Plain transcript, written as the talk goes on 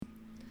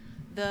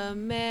The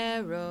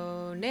Marinade.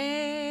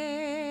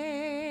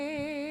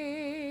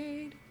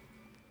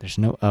 There's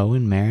no O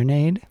in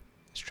Marinade.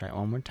 Let's try it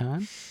one more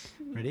time.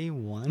 Ready?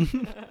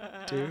 1,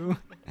 2,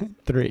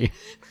 3.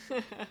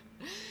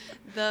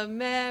 The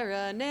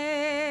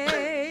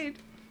Marinade.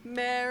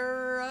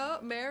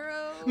 Marinade.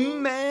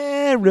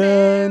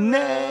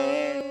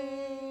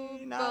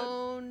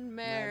 Bone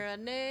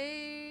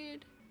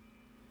marinade.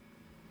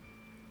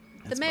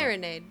 The That's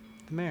Marinade.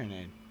 The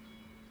Marinade.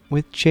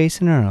 With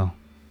Jason Earle.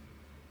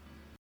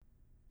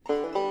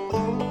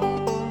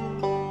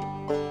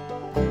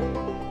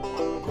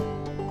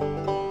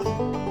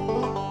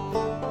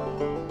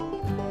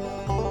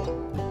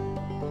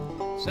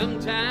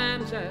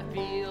 Sometimes I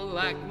feel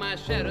like my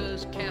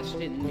shadow's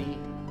casting me.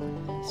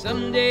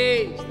 Some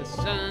days the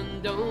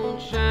sun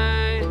don't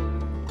shine.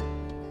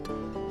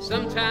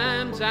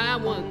 Sometimes I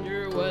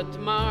wonder what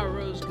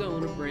tomorrow's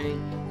gonna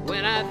bring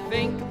when I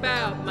think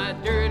about my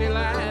dirty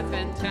life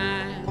and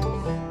time.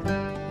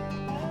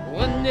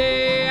 One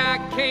day I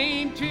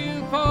came to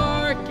a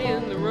fork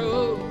in the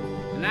road,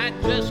 and I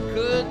just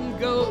couldn't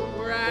go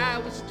where I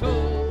was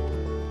told.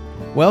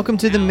 Welcome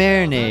to The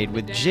Marinade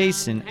with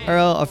Jason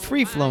Earle, a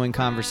free-flowing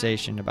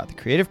conversation about the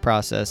creative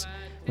process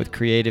with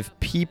creative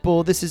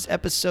people. This is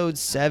episode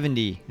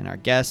 70, and our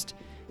guest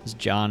is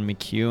John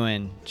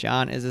McEuen.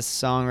 John is a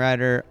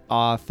songwriter,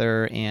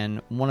 author,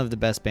 and one of the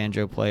best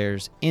banjo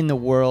players in the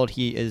world.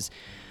 He is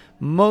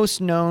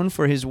most known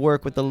for his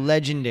work with the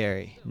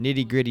legendary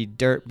Nitty Gritty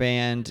Dirt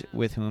Band,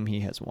 with whom he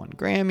has won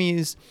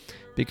Grammys,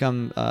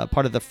 become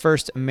part of the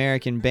first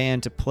American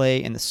band to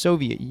play in the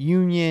Soviet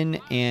Union,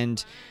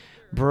 and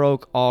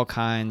broke all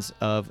kinds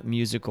of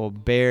musical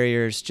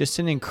barriers. Just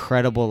an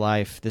incredible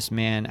life this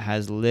man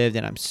has lived,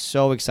 and I'm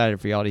so excited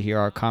for y'all to hear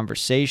our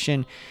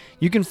conversation.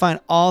 You can find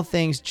all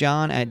things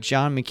John at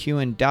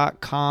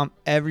johnmcEuen.com.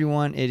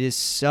 Everyone, it is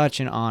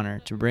such an honor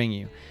to bring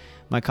you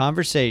my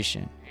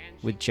conversation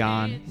with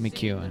John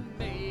McEuen.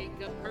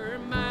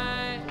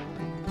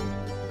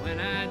 When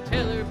I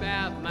tell her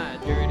about my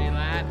dirty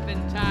life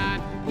and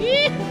time.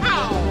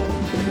 Yeehaw!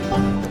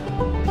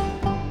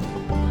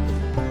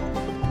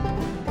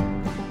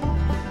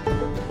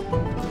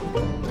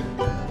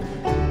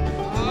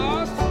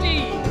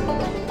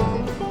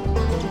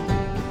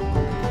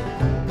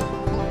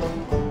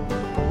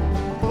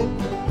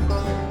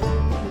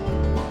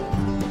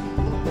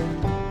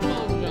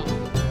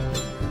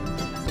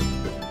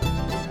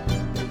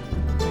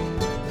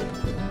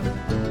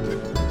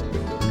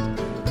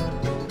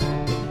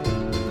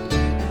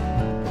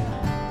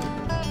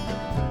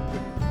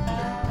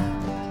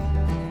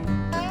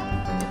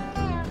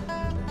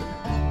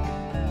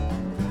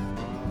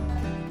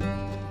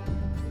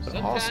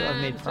 Also,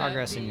 I've made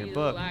progress in your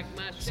book,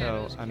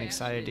 so I'm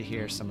excited to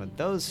hear some of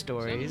those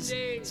stories.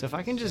 So if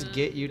I can just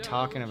get you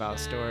talking about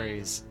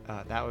stories,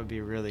 that would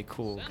be really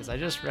cool, because I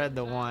just read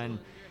the one,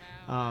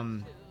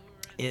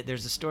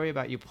 there's a story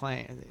about you're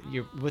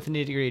with the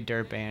Nitty Gritty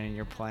Dirt Band, and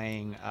you're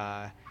playing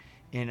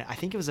in, I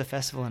think it was a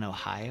festival in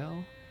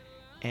Ohio,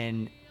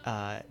 and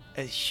a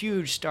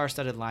huge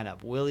star-studded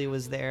lineup. Willie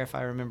was there, if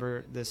I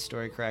remember this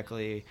story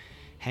correctly.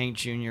 Hank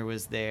Jr.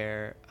 was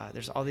there.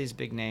 There's all these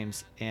big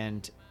names,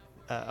 and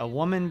a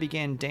woman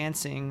began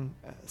dancing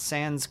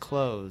sans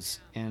clothes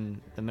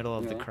in the middle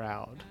of the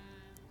crowd.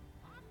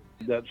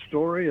 That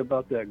story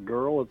about that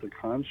girl at the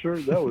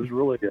concert, that was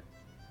really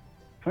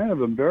kind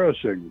of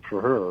embarrassing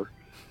for her.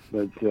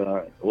 But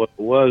what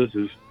it was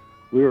is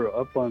we were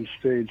up on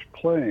stage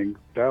playing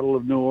Battle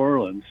of New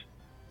Orleans,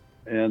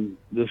 and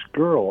this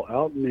girl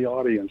out in the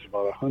audience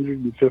about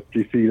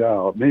 150 feet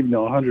out, maybe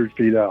no, 100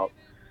 feet out,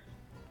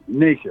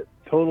 naked,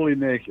 totally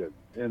naked,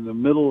 in the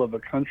middle of a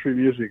country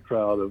music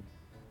crowd of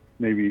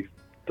maybe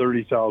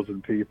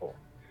 30,000 people.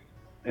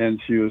 And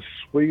she was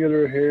swinging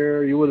her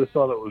hair. You would have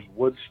thought it was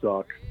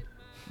Woodstock,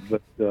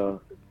 but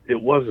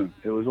it wasn't.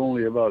 It was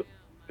only about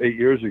 8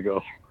 years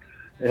ago.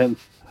 And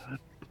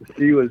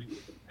she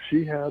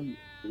had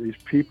these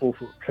people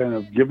kind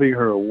of giving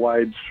her a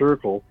wide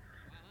circle,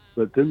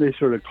 but then they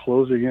started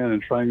closing in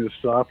and trying to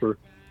stop her.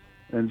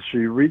 And she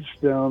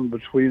reached down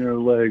between her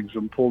legs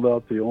and pulled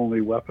out the only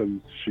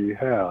weapon she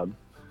had.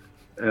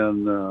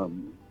 And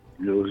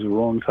it was the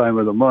wrong time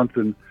of the month,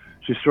 and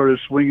she started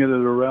swinging it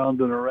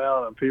around and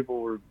around, and people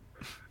were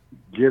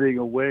getting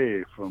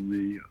away from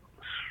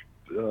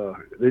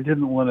they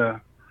didn't want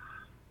to.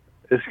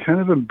 It's kind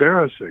of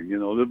embarrassing,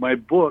 that my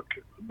book,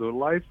 The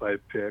Life I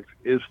Picked,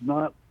 is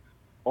not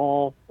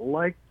all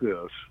like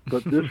this,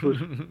 but this was.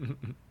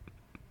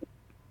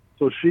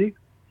 So she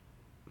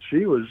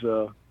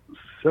was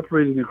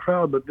separating the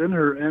crowd, but then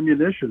her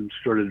ammunition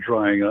started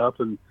drying up,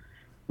 and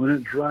when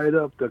it dried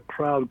up, the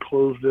crowd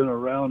closed in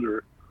around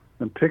her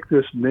and picked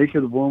this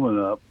naked woman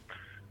up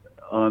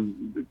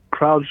on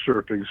crowd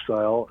surfing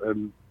style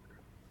and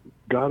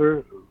got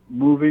her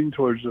moving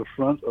towards the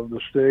front of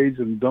the stage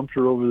and dumped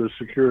her over the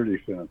security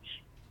fence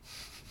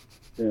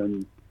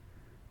and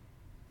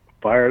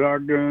fired our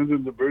guns,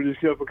 and the British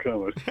kept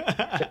coming.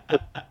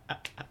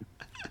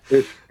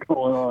 it's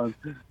going on,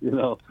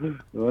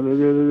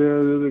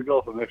 the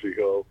Gulf of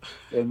Mexico,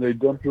 and they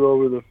dumped her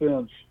over the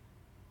fence,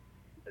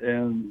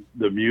 and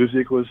the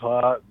music was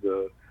hot,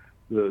 the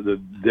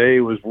day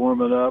was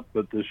warming up,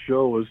 but the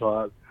show was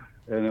hot,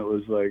 and it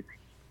was like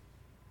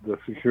the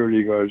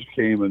security guards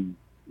came and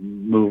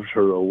moved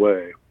her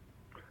away.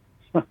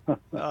 Oh,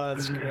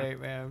 that's great,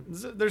 man.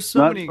 There's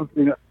so many.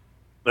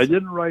 I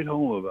didn't write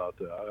home about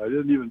that. I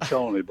didn't even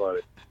tell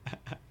anybody.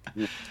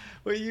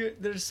 Well,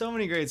 there's so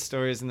many great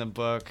stories in the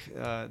book.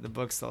 The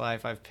book's The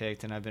Life I've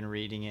Picked, and I've been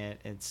reading it.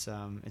 It's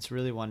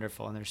really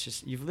wonderful, and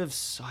you've lived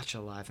such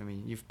a life. I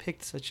mean, you've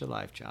picked such a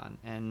life, John.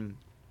 And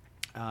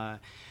I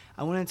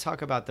want to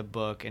talk about the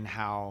book and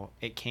how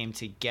it came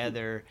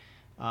together.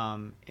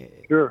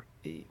 Sure.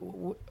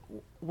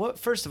 What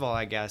first of all,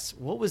 I guess,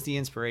 what was the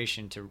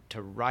inspiration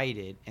to write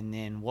it, and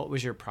then what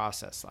was your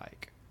process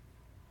like?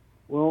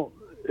 Well,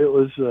 it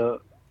was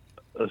a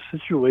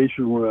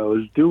situation where I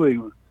was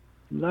doing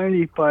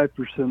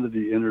 95% of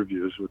the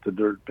interviews with the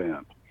Dirt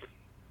Band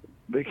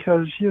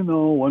because,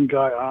 one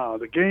guy,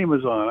 the game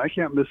is on, I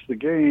can't miss the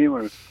game,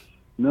 or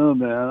no,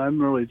 man, I'm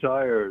really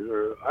tired,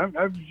 or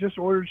I've just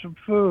ordered some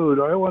food,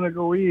 or I want to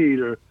go eat,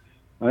 or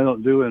I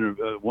don't do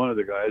one of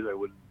the guys I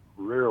would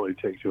rarely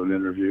take to an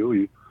interview.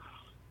 He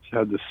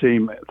had the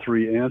same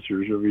 3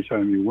 answers every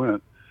time he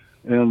went,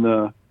 and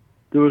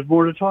there was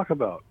more to talk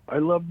about. I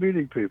love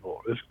meeting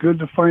people. It's good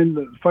to find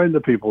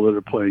the people that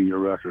are playing your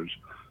records.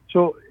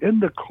 So in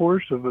the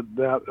course of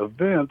that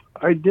event,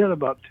 I did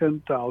about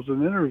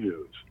 10,000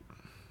 interviews.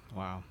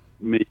 Wow.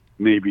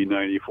 Maybe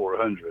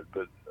 9,400,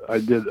 but I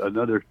did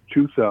another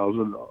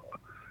 2,000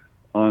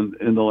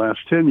 in the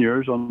last 10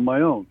 years on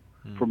my own,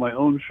 for my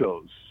own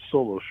shows,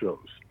 solo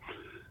shows.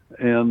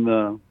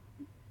 And,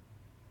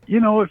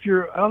 if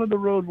you're out of the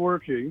road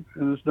working,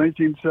 and it's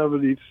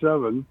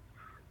 1977,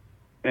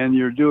 and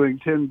you're doing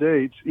 10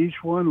 dates,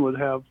 each one would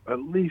have at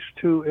least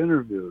 2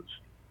 interviews.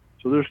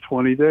 So there's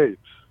 20 dates.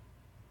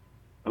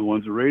 And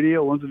one's a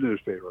radio, one's a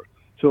newspaper.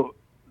 So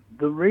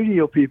the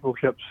radio people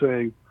kept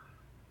saying,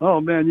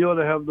 oh, man, you ought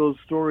to have those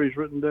stories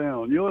written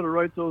down. You ought to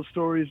write those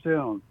stories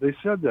down. They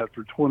said that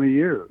for 20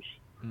 years,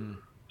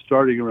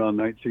 starting around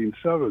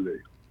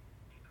 1970.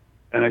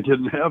 And I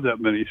didn't have that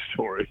many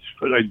stories,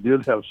 but I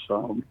did have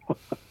some.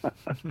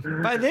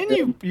 By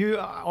then you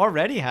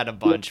already had a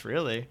bunch,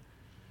 really.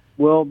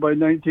 Well, by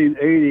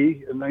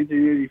 1980 and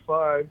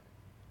 1985,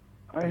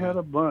 I had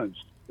a bunch,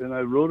 and I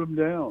wrote them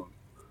down.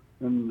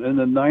 And in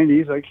the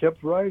 90s, I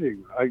kept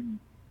writing.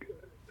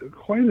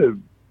 Quite a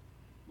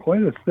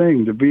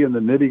thing to be in the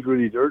Nitty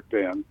Gritty Dirt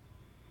Band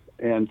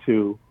and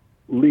to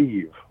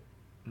leave.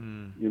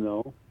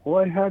 Well,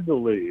 I had to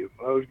leave.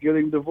 I was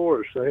getting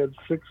divorced. I had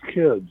 6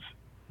 kids.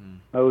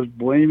 I was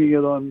blaming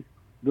it on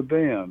the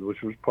band,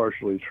 which was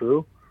partially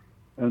true.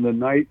 And the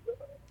night,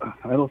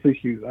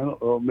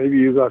 maybe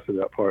you got to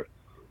that part.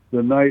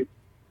 The night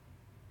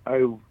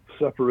I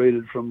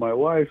separated from my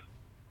wife,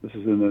 this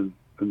is in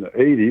the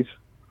 80s,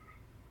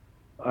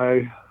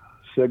 I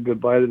said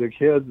goodbye to the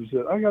kids and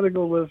said, I got to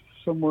go live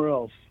somewhere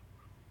else.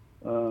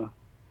 And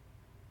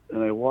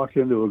I walked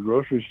into a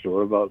grocery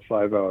store about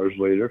 5 hours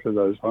later because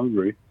I was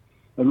hungry.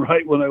 And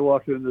right when I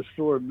walked in the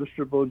store,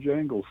 Mr.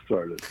 Bojangles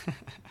started.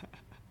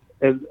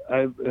 and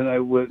I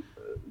went,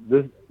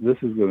 this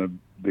is going to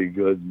be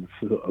good,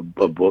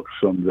 a book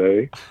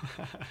someday.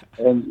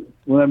 And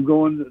when I'm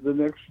going the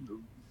next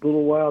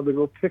little while to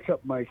go pick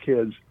up my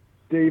kids,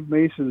 Dave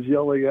Mason's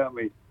yelling at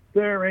me,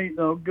 there ain't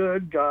no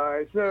good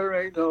guys, there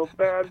ain't no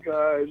bad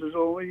guys, there's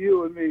only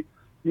you and me,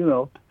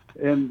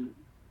 and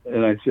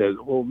I said,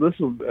 well,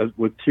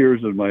 with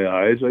tears in my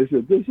eyes, I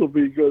said, this will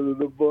be good in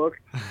the book.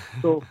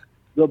 So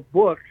the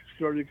book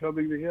started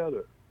coming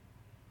together,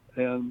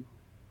 and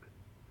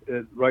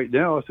right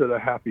now it's at a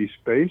happy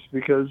space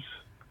because,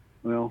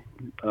 the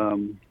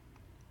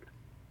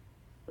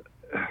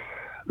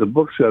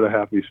book's at a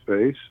happy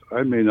space.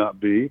 I may not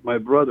be. My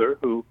brother,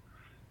 who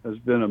has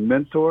been a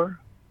mentor,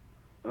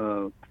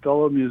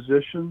 fellow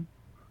musician,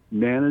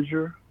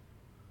 manager,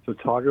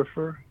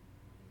 photographer,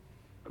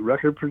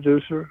 record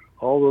producer,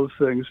 all those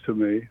things to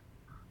me,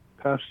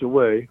 passed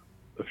away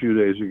a few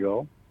days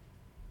ago.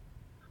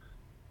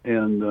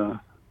 And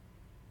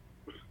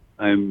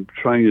I'm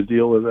trying to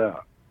deal with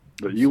that.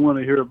 But you want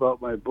to hear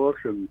about my book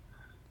and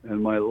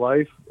my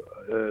life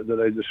that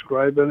I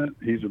describe in it,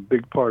 he's a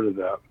big part of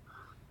that.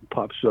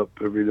 Pops up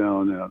every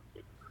now and then.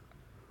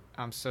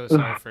 I'm so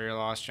sorry for your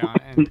loss, John.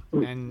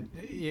 And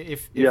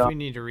if we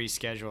need to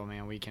reschedule,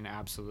 man, we can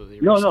absolutely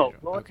reschedule.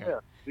 No. Okay.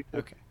 Yeah,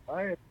 okay.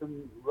 I have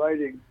been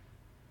writing.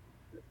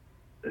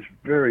 It's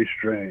very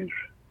strange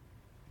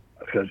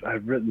because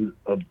I've written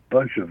a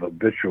bunch of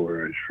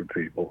obituaries for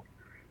people,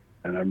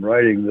 and I'm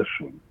writing this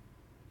one.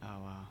 Oh,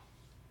 wow.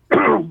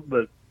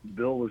 But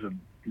Bill was a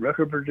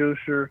record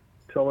producer,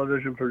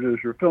 television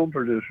producer, film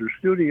producer,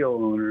 studio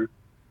owner.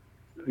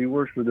 He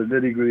works with the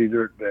Nitty Gritty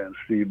Dirt Band,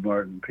 Steve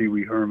Martin, Pee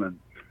Wee Herman,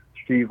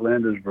 Steve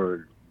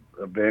Landesberg,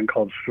 a band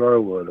called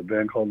Starwood, a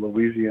band called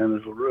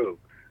Louisiana's LaRue,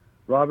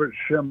 Robert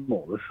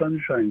Schimmel, the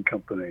Sunshine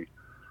Company,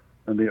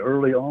 and the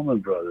Earle Allman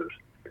Brothers.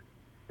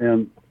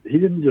 And he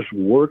didn't just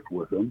work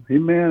with them; he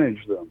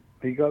managed them.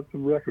 He got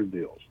them record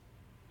deals.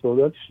 So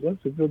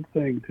that's a good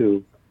thing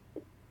to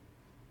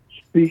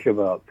speak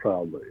about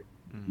proudly.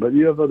 Mm-hmm. But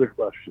you have other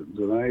questions,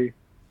 and I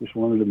just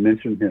wanted to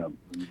mention him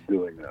in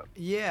doing that.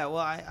 Yeah, well,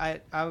 I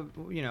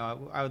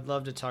would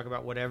love to talk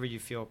about whatever you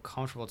feel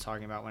comfortable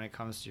talking about when it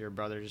comes to your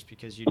brother, just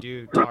because you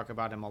do talk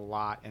about him a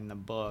lot in the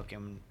book.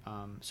 And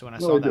so when I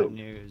saw that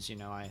news,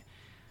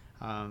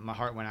 my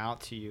heart went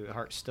out to you. The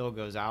heart still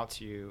goes out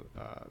to you,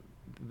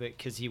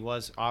 because he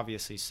was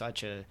obviously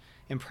such a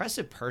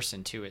impressive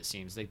person too. It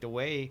seems like the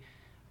way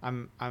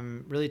I'm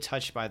really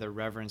touched by the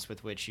reverence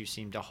with which you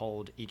seem to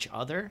hold each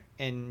other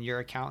in your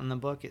account in the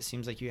book. It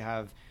seems like you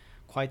have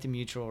quite the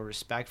mutual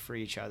respect for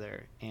each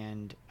other,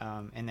 and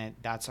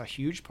that's a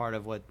huge part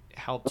of what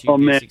helped you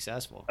be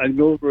successful. I'd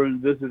go over and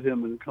visit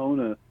him in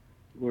Kona,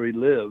 where he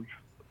lived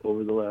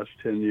over the last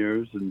 10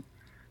 years, and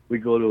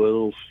we'd go to a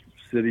little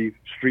city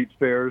street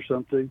fair or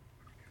something.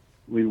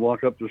 We'd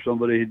walk up to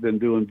somebody he'd been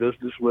doing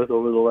business with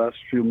over the last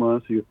few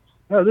months. He'd,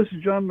 this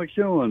is John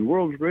McEuen,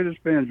 world's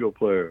greatest banjo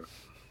player.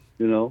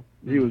 He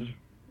was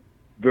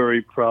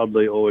very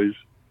proudly always,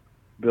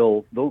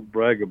 Bill, don't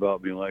brag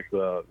about me like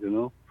that,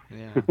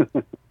 Yeah.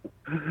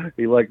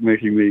 He liked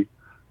making me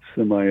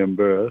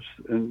semi-embarrassed.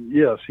 And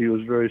yes, he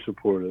was very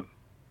supportive.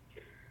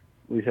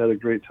 We had a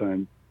great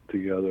time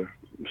together.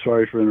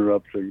 Sorry for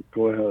interrupting.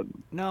 Go ahead.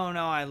 No,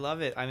 I love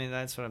it. I mean,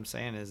 that's what I'm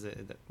saying is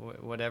that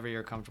whatever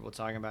you're comfortable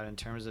talking about in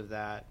terms of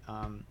that,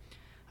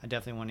 I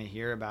definitely want to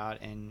hear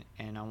about, and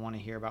I want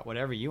to hear about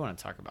whatever you want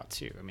to talk about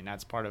too. I mean,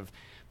 that's part of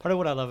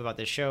what I love about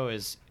this show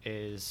is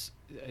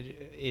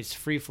it's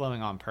free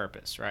flowing on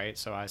purpose, right?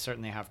 So I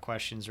certainly have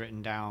questions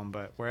written down,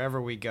 but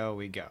wherever we go,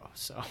 we go.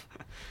 So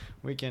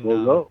we can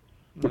go.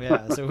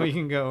 Yeah, so we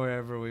can go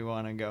wherever we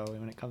want to go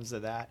when it comes to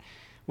that.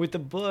 With the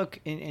book,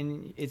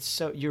 and it's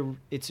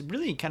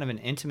really kind of an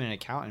intimate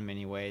account in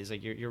many ways.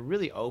 Like you're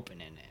really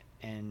open in it,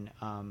 and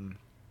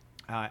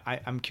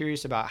I'm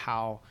curious about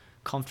how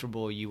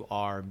comfortable you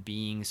are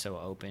being so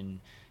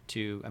open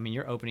to. I mean,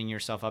 you're opening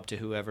yourself up to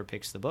whoever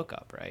picks the book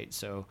up, right?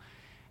 So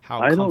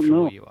how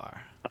comfortable you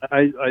are.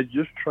 I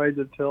just tried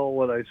to tell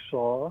what I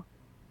saw,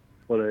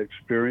 what I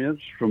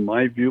experienced from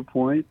my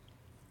viewpoint,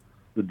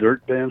 the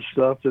Dirt Band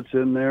stuff that's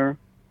in there,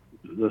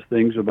 the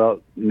things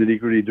about Nitty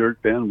Gritty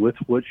Dirt Band with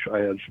which I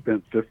had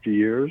spent 50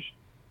 years.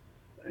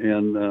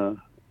 And,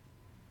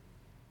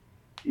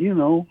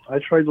 I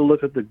tried to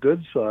look at the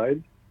good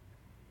side.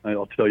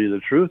 I'll tell you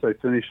the truth. I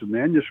finished the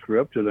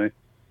manuscript, and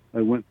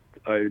I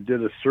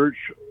did a search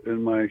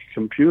in my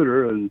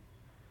computer and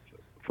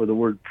for the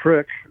word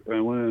prick.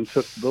 I went and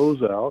took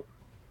those out.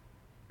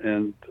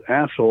 And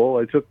asshole,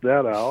 I took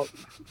that out.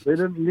 They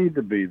didn't need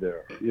to be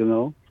there,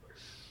 in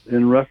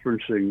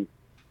referencing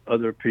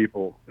other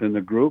people in the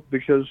group,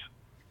 because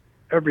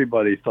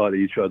everybody thought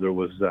each other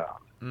was that.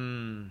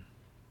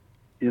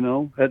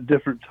 At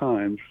different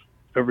times,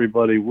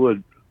 everybody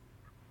would,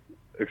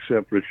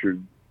 except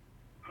Richard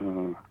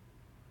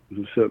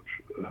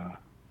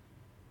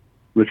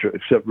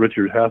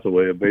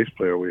Hathaway, a bass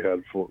player we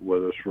had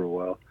with us for a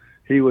while.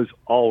 He was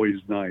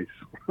always nice.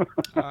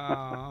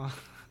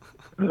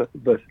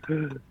 But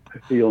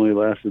he only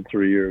lasted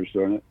 3 years,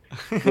 darn it.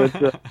 But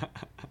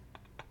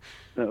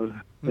that was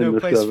no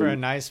place 70s. For a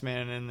nice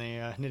man in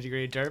the Nitty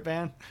Gritty Dirt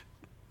Band.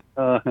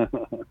 Yeah,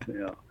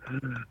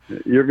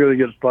 you're going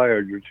to get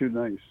fired. You're too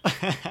nice.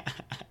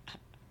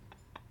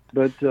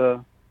 But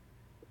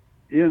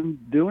in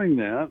doing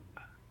that,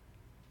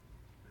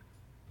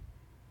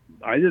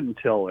 I didn't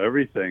tell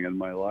everything in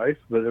my life,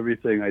 but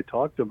everything I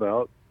talked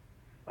about,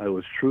 I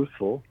was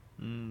truthful.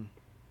 And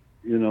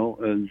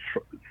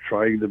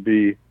trying to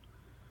be.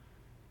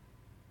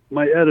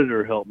 My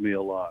editor helped me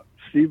a lot.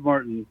 Steve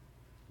Martin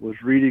was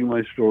reading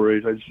my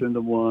stories. I'd send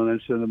him one,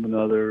 I'd send him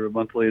another. A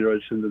month later,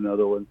 I'd send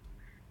another one.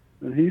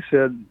 And he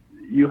said,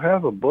 you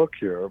have a book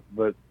here,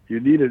 but you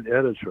need an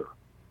editor.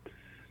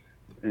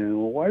 And,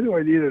 well, why do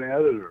I need an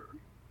editor?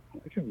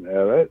 I can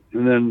edit.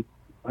 And then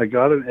I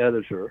got an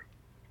editor,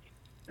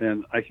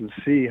 and I can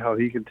see how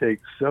he can take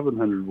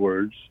 700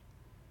 words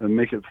and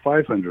make it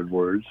 500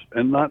 words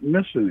and not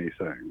miss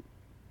anything.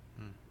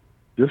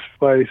 Just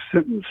by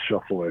sentence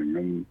shuffling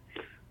and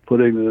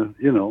putting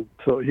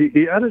so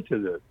he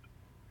edited it.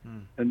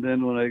 And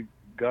then when I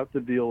got the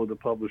deal with the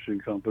publishing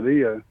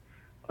company, I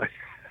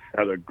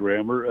had a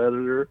grammar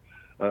editor,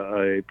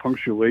 a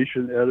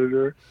punctuation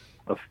editor,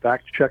 a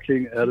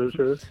fact-checking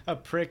editor. A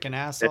prick and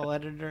asshole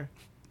editor?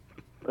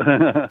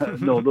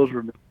 No, those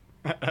were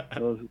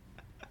those.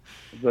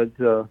 But,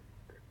 then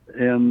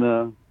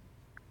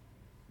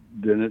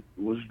it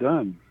was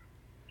done.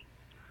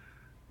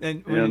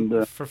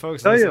 And for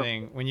folks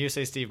listening, when you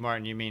say Steve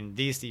Martin, you mean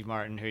the Steve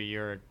Martin who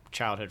you're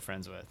childhood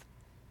friends with?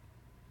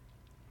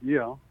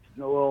 Yeah.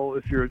 Well,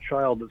 if you're a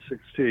child at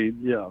 16,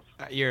 yes.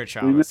 You're a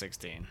child at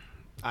 16.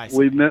 I see.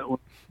 We met.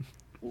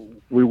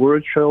 We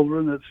were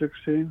children at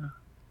 16.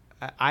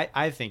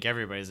 I think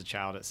everybody's a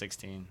child at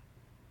 16,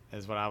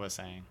 is what I was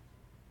saying.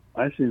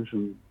 I've seen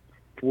some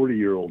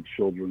 40-year-old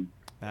children.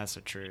 That's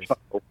the truth.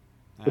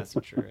 That's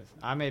the truth.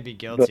 I may be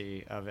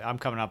guilty of it. I'm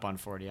coming up on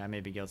 40. I may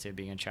be guilty of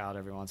being a child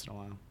every once in a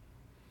while.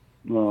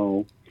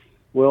 No.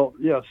 Well,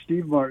 yeah,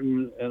 Steve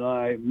Martin and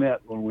I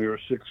met when we were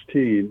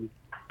 16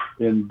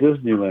 in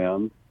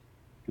Disneyland.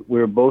 We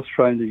were both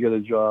trying to get a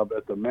job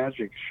at the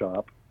magic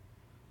shop.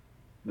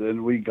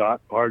 Then we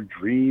got our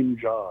dream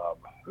job.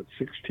 At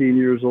 16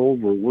 years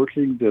old, we're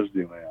working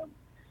Disneyland.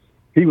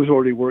 He was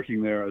already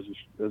working there as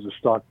a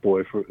stock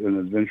boy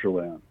in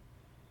Adventureland,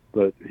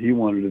 but he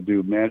wanted to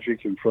do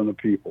magic in front of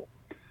people.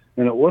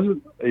 And it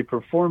wasn't a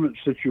performance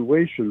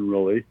situation,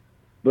 really,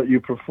 but you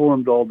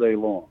performed all day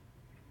long.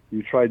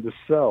 You tried to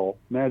sell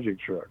magic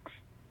tricks,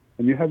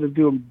 and you had to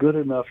do them good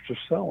enough to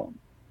sell them.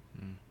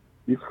 Mm.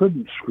 You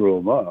couldn't screw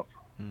them up.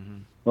 Mm-hmm.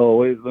 Oh,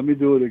 wait, let me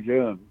do it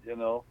again,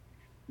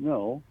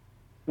 No.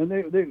 And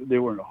they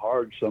weren't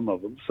hard, some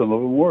of them. Some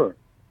of them were.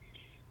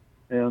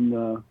 And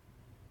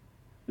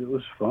it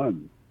was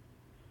fun.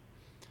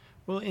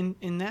 Well,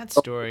 in that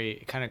story,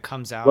 it kind of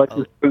comes out... Like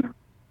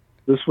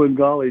the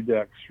Svengali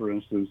decks, for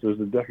instance. There's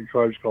a deck of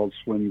cards called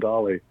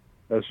Svengali,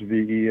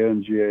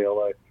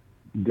 Svengali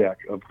deck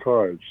of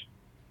cards.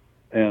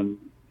 And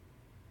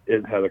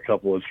it had a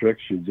couple of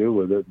tricks you do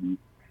with it. And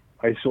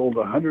I sold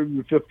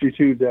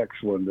 152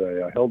 decks one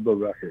day. I held the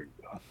record.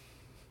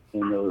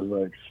 And it was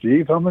like,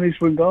 Steve, how many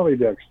Svengali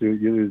decks do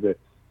you do?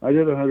 I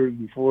did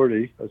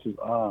 140. I said,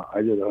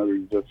 I did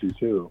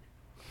 152.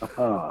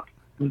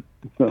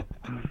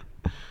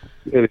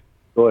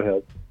 Go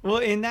ahead. Well,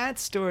 in that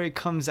story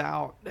comes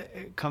out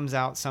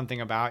something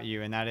about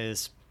you, and that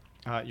is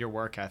your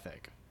work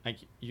ethic. Like,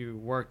 you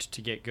worked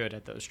to get good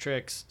at those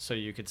tricks so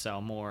you could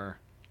sell more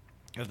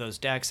of those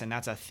decks, and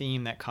that's a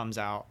theme that comes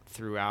out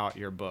throughout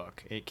your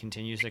book. It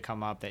continues to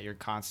come up that you're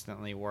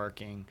constantly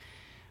working.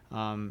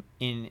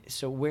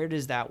 So where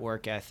does that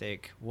work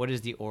ethic, what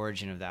is the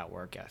origin of that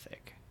work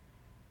ethic?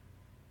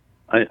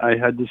 I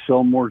had to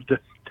sell more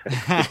deck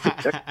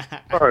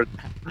cards.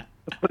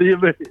 What do you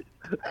mean?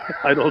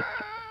 I don't...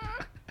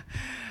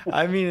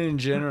 I mean, in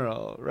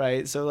general,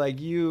 right? So, like,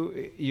 you've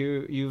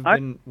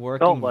been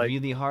working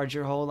really hard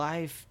your whole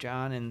life,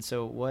 John. And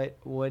so,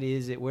 what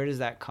is it? Where does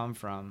that come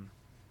from?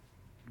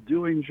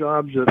 Doing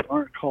jobs that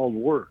aren't called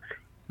work.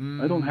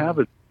 I don't have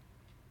it.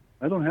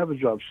 I don't have a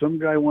job. Some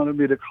guy wanted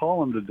me to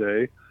call him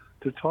today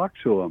to talk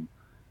to him.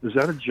 Is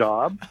that a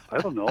job? I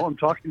don't know. I'm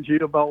talking to you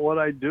about what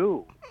I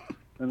do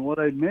and what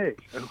I make.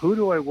 And who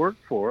do I work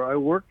for? I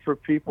work for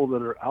people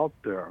that are out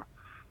there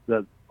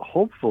that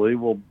hopefully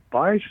will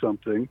buy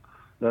something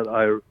that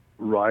I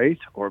write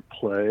or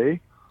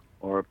play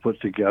or put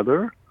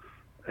together.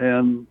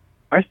 And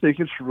I think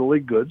it's really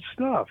good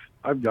stuff.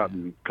 I've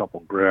gotten a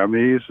couple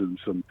Grammys and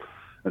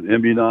an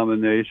Emmy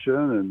nomination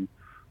and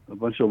a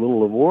bunch of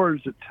little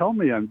awards that tell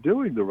me I'm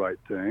doing the right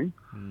thing.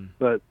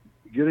 But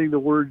getting the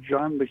word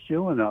John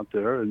McEuen out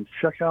there, and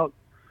check out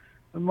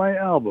my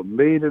album,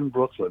 Made in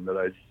Brooklyn, that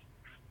I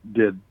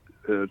did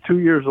 2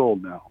 years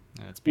old now.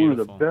 That's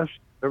beautiful. One of the best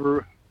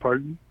ever.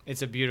 Pardon?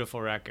 It's a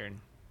beautiful record.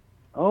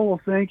 Oh,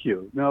 well, thank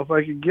you. Now, if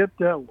I could get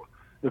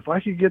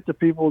the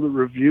people that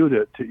reviewed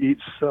it to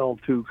each sell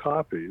 2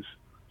 copies,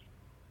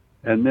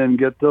 and then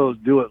get those,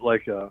 do it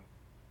like a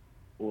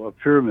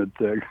pyramid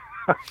thing.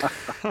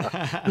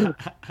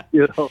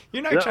 You're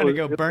not trying to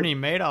go Bernie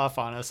Madoff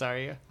on us, are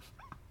you?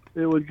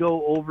 It would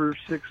go over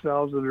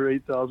 6,000 or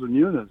 8,000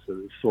 units that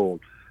it sold.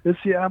 It's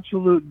the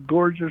absolute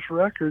gorgeous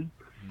record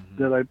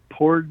that I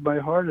poured my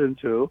heart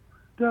into,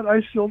 that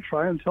I still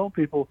try and tell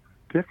people,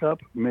 pick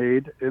up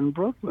Made in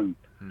Brooklyn.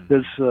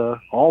 It's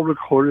all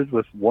recorded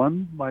with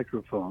one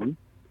microphone,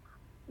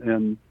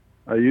 and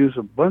I use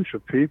a bunch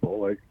of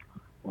people,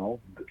 for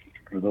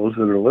those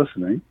that are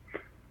listening,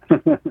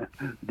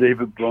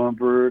 David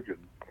Blomberg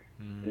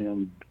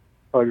and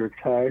Carter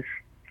Cash,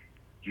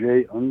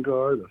 Jay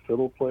Ungar, the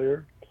fiddle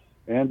player,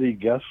 Andy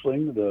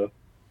Gessling, the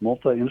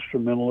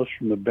multi-instrumentalist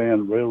from the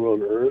band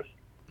Railroad Earth,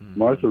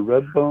 Martha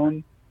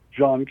Redbone,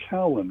 John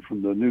Cowland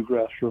from the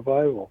Newgrass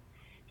Revival,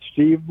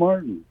 Steve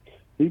Martin.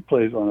 He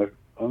plays on a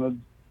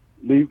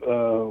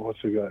what's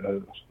the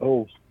guy?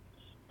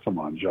 Come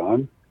on,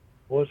 John.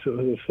 What's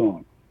the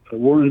song? A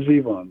Warren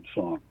Zevon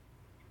song.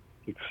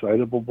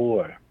 Excitable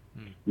Boy.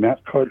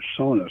 Matt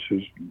Kartsonis,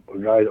 who's a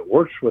guy that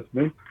works with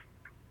me.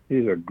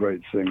 He's a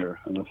great singer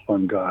and a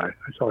fun guy.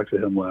 I talked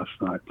to him last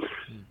night.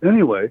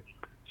 Anyway,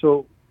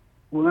 so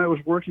when I was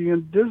working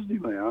in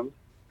Disneyland,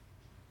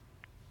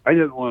 I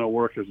didn't want to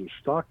work as a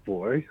stock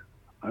boy.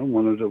 I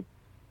wanted to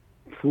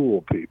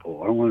fool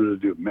people. I wanted to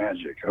do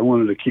magic. I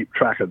wanted to keep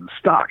track of the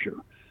stock.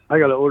 I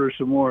got to order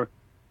some more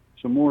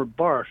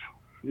barf,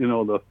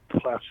 the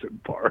plastic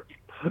barf.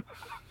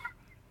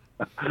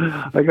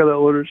 I got to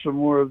order some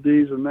more of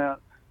these and that,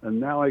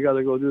 and now I got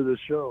to go do this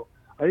show.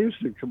 I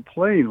used to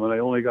complain when I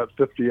only got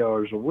 50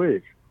 hours a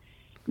week.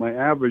 My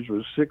average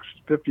was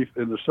 50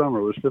 in the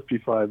summer was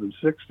 55 and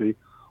 60.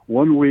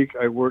 1 week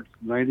I worked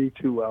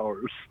 92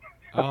 hours.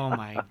 Oh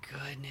my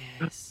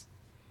goodness.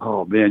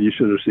 Oh man, you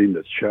should have seen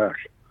the check.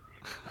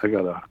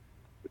 The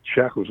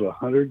check was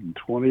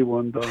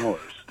 $121.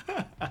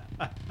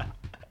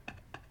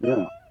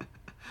 Yeah.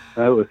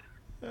 I went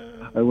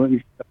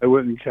and I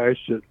went and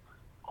cashed it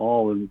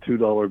all in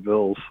 $2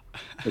 bills,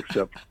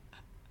 except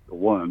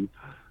one,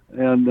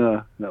 and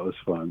that was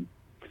fun.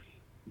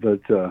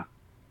 But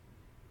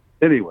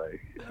anyway,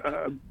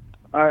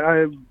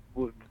 I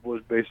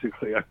was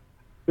basically, I've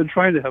been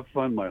trying to have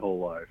fun my whole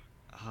life.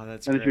 Oh,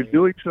 that's and great. if you're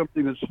doing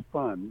something that's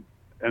fun,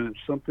 and it's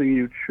something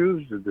you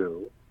choose to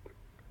do,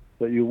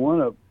 that you want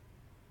to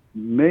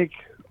make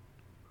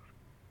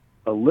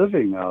a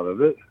living out of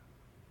it,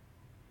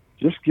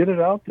 just get it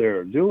out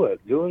there. Do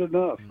it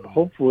enough.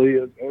 Hopefully,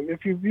 if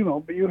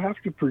but you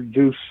have to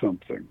produce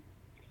something.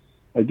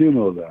 I do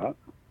know that.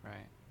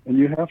 Right. And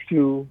you have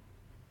to,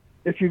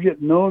 if you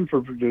get known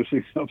for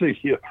producing something,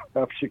 you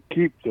have to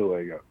keep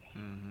doing it.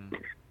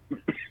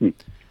 Mm-hmm.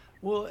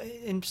 Well,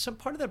 and some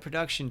part of the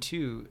production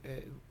too,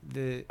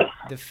 the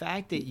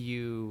fact that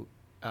you're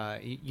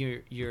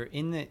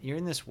in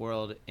this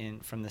world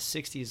from the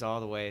 60s all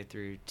the way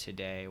through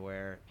today,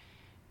 where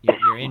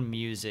you're in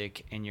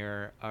music and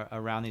you're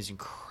around these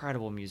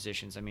incredible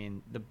musicians. I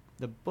mean,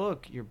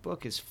 your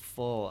book is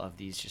full of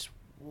these just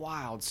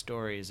wild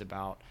stories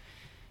about,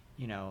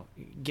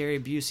 Gary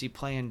Busey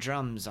playing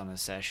drums on a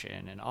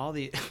session and all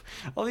these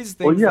things.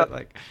 Well, yeah.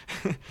 That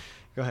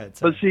go ahead.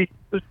 Sorry.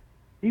 But see,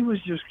 he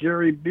was just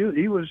Gary Busey.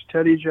 He was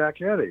Teddy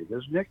Jack Eddy,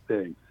 his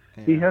nickname.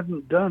 Yeah. He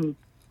hadn't done.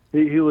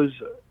 He was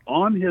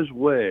on his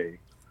way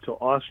to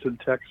Austin,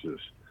 Texas,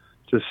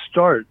 to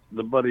start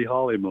the Buddy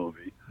Holly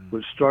movie,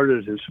 which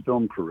started his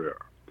film career.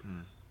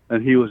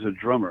 And he was a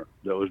drummer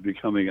that was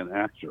becoming an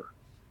actor.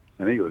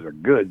 And he was a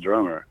good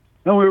drummer.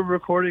 And we were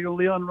recording in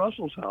Leon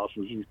Russell's house,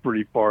 which is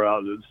pretty far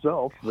out in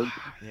itself. But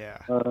yeah.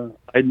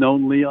 I'd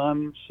known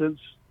Leon since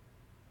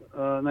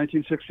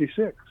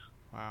 1966.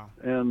 Wow.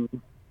 And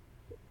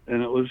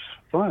it was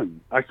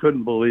fun. I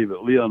couldn't believe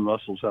it. Leon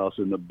Russell's house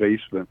in the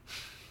basement.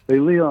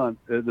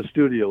 The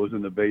studio was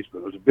in the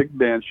basement. It was a big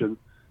mansion.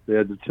 They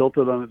had to tilt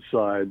it on its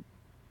side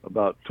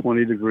about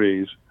 20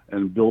 degrees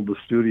and build the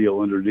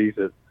studio underneath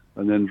it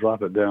and then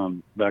drop it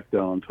back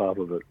down on top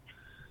of it.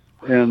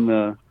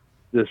 And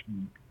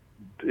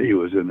he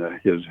was in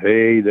his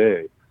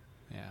heyday.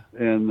 Yeah.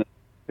 And,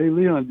 hey,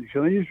 Leon,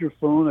 can I use your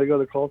phone? I got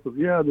a call from,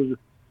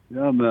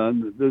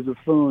 man, there's a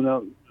phone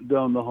out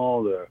down the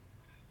hall there.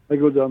 I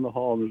go down the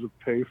hall and there's a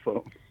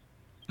payphone.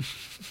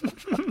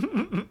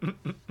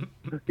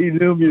 He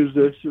knew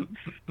musicians.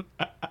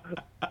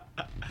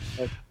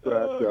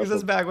 Because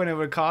that's back when it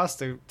would cost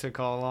to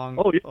call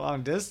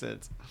long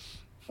distance.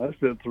 I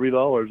spent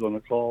 $3 on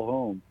a call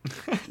home.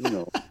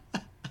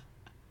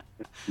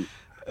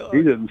 He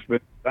didn't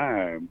spend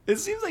time. It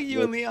seems like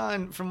you and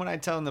Leon, from what I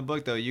tell in the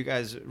book, though, you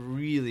guys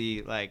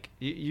really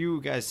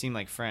you guys seem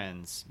like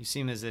friends. You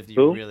seem as if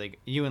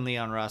you and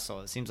Leon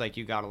Russell. It seems like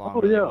you got along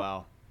really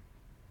well.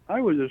 I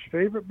was his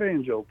favorite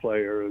banjo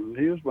player, and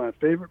he was my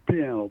favorite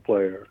piano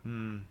player.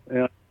 And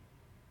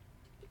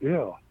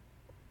yeah,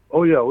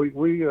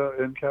 we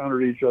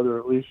encountered each other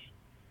at least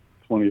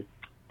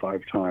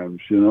 25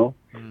 times.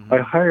 I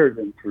hired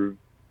him for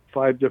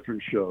 5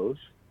 different shows,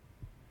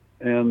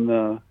 and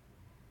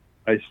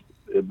let's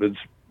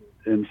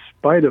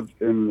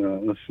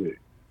see.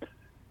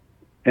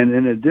 And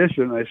in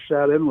addition, I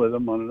sat in with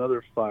him on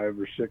another 5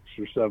 or 6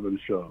 or 7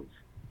 shows,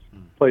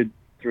 played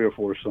 3 or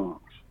 4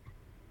 songs.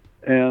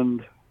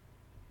 And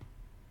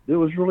it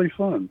was really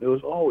fun. It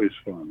was always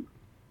fun.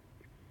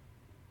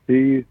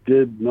 He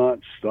did not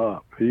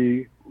stop.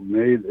 He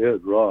made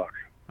it rock.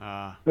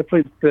 I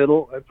played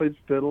fiddle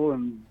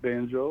and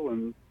banjo,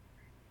 and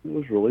it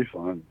was really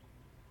fun.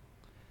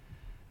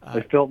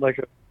 I felt like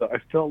I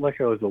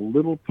was a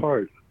little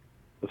part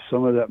of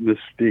some of that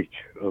mystique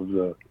of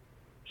the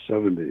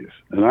 70s.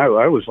 And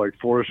I was like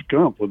Forrest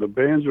Gump with a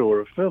banjo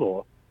or a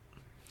fiddle.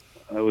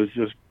 I was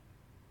just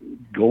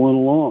going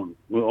along.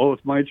 Well,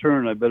 it's my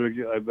turn. I better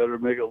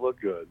make it look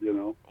good,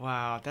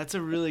 Wow, that's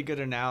a really good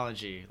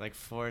analogy. Like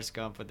Forrest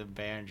Gump with the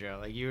banjo.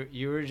 Like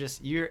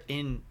you're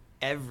in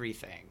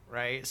everything,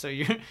 right? So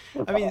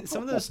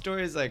some of those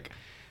stories, like,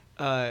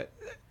 and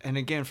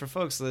again, for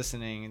folks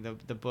listening,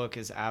 the book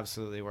is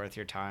absolutely worth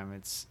your time.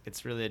 It's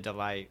really a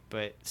delight.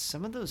 But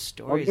some of those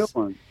stories,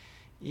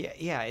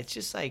 yeah, it's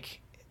just like,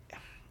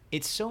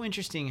 it's so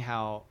interesting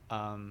how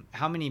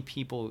many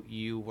people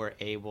you were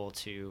able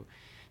to.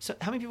 So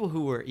how many people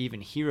who were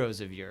even heroes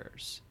of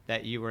yours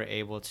that you were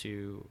able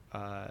to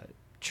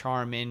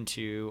charm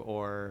into,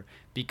 or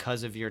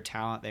because of your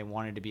talent they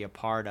wanted to be a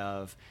part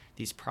of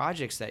these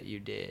projects that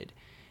you did?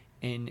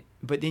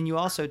 But then you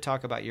also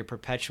talk about your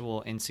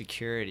perpetual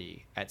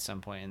insecurity at some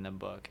point in the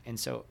book. And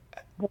so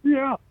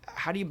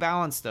how do you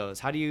balance those?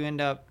 How do you end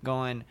up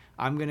going,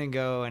 I'm going to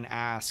go and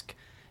ask,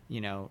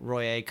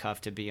 Roy Acuff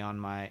to be on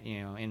my,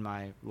 in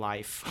my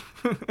life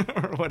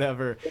or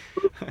whatever?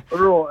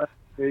 Earle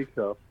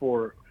Acuff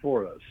for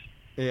us.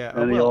 Yeah,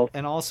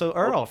 and also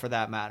Earle, for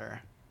that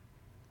matter.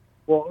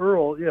 Well,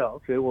 Earle, yeah,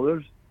 okay.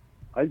 Well,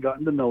 I'd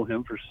gotten to know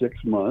him for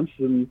 6 months,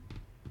 and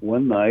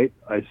one night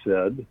I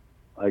said,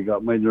 I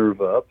got my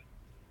nerve up.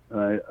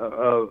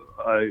 Mr.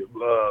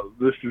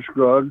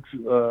 Scruggs,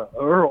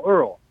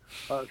 Earle,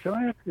 can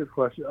I ask you a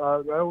question?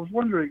 I was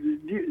wondering,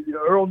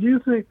 Earle, do you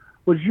think,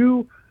 would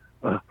you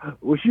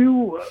Would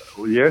you?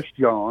 Yes,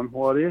 John.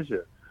 What is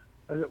it?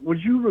 I said,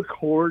 would you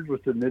record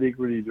with the Nitty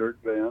Gritty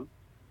Dirt Band?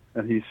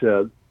 And he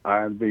said,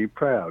 I'd be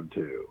proud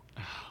to.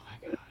 Oh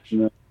my gosh.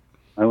 And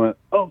I went,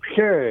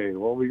 okay.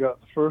 Well, we got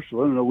the first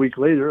one, and a week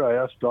later, I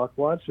asked Doc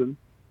Watson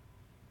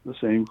the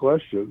same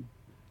question,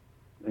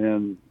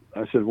 and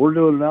I said, we're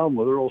doing an album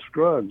with Earl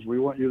Scruggs. We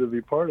want you to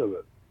be part of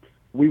it.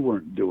 We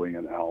weren't doing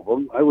an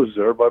album. I was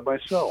there by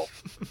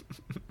myself.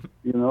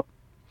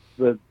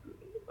 But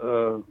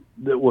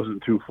that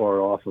wasn't too far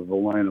off of a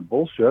line of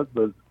bullshit,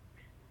 but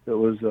it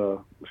was,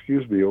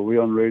 excuse me, are we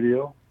on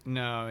radio?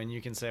 No, and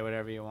you can say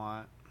whatever you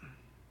want.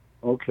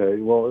 Okay,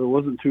 well, it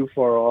wasn't too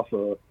far off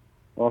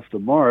the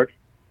mark,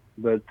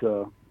 but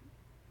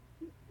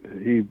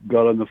he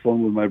got on the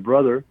phone with my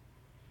brother.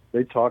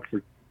 They talked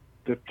for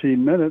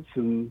 15 minutes,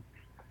 and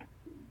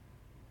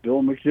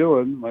Bill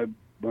McEuen,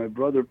 my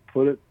brother,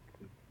 put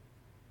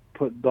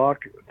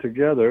Doc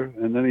together,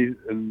 and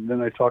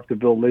then I talked to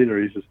Bill later.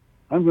 He says,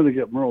 I'm going to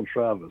get Merle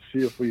Travis, see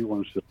if he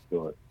wants to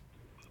do it.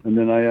 And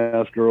then I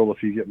asked Earle if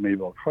he'd get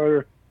Maybelle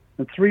Carter.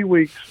 And 3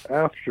 weeks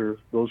after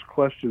those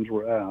questions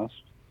were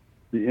asked,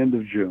 the end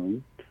of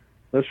June,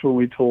 that's when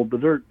we told the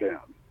Dirt Band.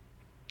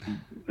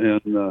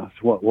 And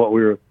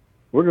we're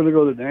going to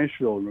go to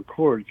Nashville and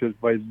record, because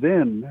by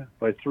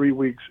 3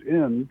 weeks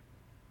in,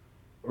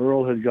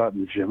 Earle had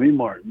gotten Jimmy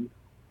Martin,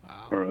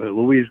 Wow. or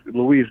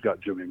Louise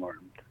got Jimmy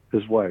Martin,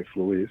 his wife,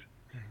 Louise.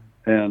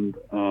 And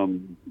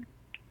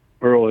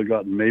Earle had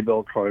gotten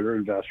Maybelle Carter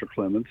and Vassar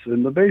Clements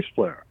and the bass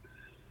player,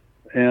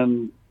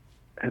 and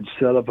had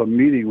set up a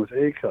meeting with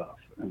Acuff.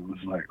 And it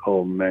was like,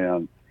 oh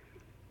man,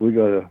 we're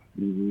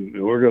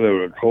gonna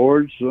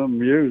record some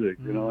music,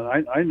 And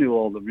I knew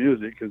all the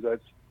music because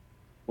that's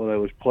what I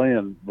was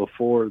playing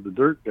before the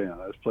Dirt Band.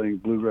 I was playing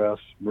bluegrass,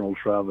 Merle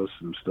Travis,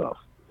 and stuff.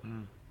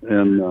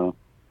 And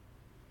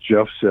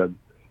Jeff said,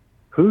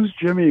 "Who's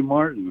Jimmy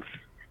Martin?"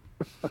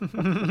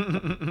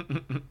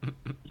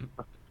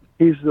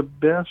 He's the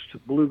best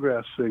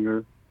bluegrass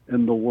singer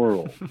in the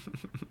world.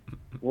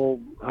 Well,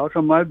 how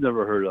come I've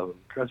never heard of him?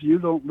 Because you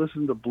don't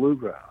listen to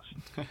bluegrass.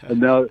 And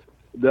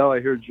now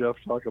I hear Jeff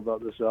talk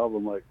about this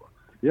album like,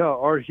 yeah,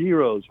 our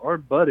heroes, our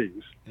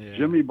buddies,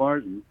 Jimmy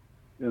Martin.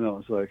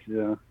 It's like,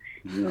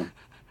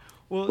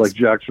 well, like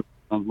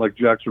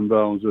Jackson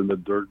Brown's in the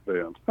Dirt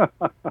Band.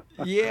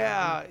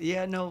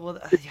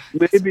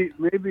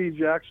 Maybe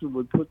Jackson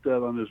would put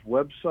that on his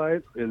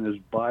website, in his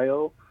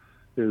bio,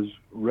 his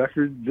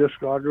record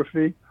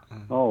discography.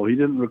 Oh, he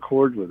didn't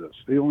record with us.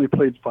 He only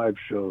played 5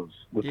 shows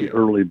with the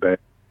early band.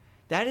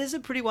 That is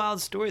a pretty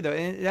wild story, though.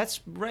 And that's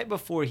right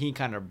before he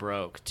kind of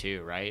broke,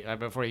 too, right?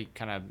 Before he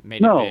kind of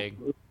made it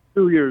big.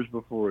 2 years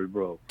before he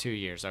broke. 2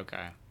 years,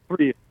 okay.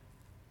 3.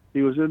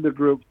 He was in the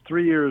group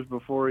 3 years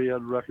before he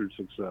had record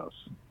success.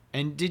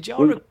 And did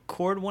y'all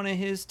record one of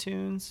his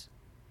tunes?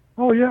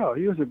 Oh, yeah.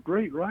 He was a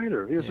great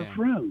writer. He was a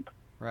friend.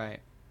 Right.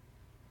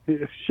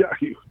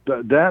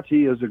 That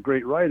he is a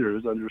great writer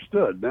is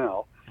understood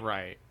now.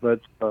 Right.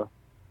 But,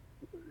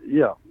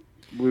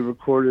 we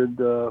recorded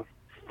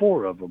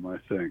 4 of them, I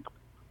think.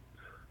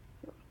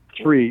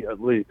 3 at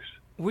least.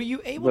 Were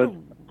you able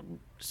to...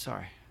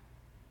 Sorry.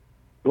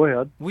 Go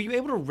ahead. Were you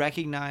able to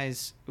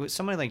recognize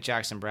somebody like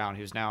Jackson Browne,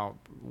 who's now...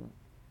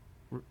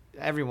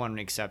 Everyone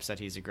accepts that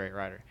he's a great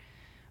writer.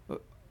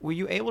 Were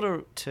you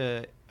able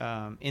to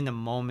in the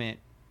moment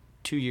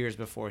 2 years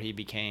before he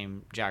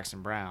became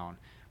Jackson Browne,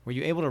 were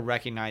you able to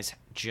recognize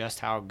just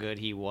how good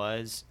he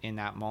was in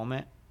that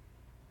moment?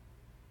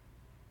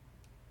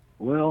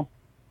 Well,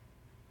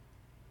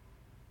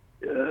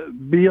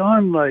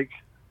 beyond like,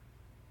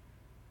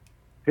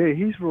 hey,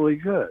 he's really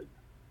good.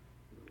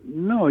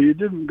 No, you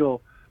didn't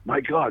go, my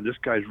God, this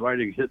guy's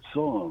writing hit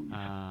songs.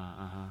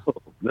 Oh,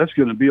 that's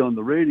going to be on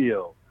the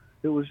radio.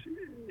 It was,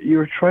 you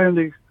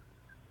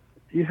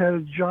had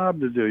a job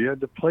to do. You had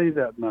to play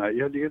that night.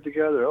 You had to get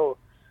together. Oh,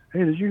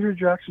 hey, did you hear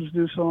Jackson's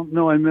new song?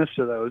 No, I missed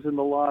it. I was in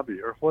the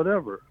lobby or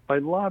whatever. By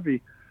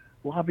lobby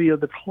of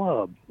the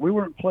club. We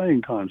weren't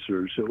playing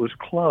concerts. It was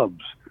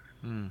clubs.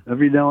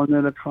 Every now and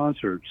then a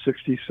concert,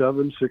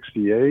 67,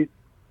 68.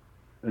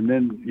 And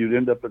then you'd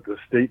end up at the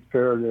State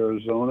Fair in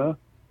Arizona,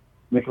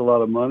 make a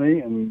lot of money,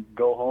 and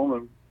go home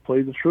and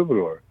play the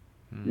Troubadour,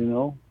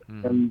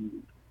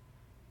 And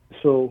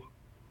so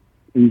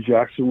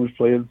Jackson was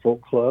playing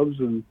folk clubs,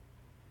 and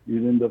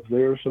you'd end up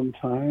there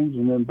sometimes.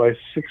 And then by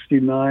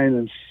 69,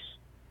 and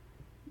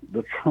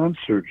the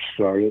concerts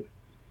started,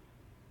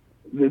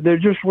 there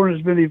just weren't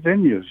as many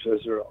venues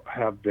as there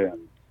have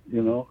been,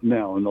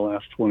 now in the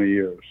last 20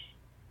 years.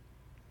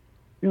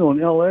 In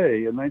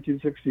L.A. in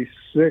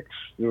 1966,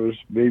 there was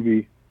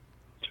maybe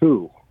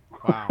 2.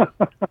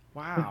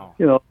 Wow.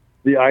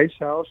 The Ice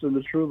House and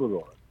the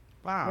Troubadour.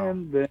 Wow.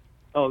 And then,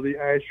 the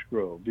Ash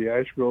Grove. The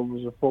Ash Grove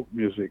was a folk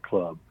music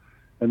club.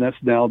 And that's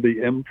now the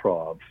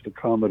Improv, the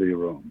comedy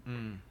room.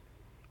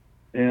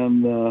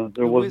 And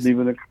there wasn't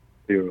even a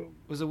comedy room.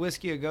 Was a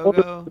Whiskey A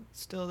Go-Go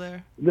still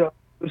there? Yeah,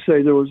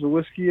 say there was a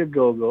Whiskey A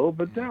Go-Go,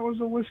 but that was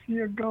a Whiskey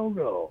A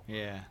Go-Go.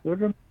 Yeah. They're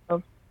going to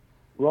have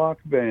rock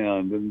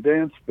band and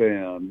dance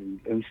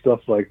band and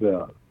stuff like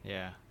that.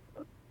 Yeah.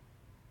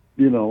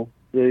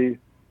 I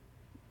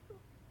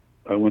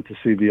went to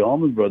see the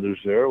Allman Brothers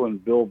there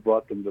when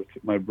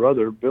my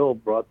brother Bill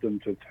brought them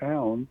to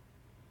town.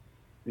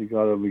 He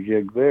got them a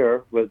gig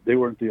there, but they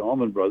weren't the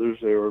Allman Brothers.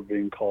 They were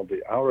being called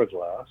the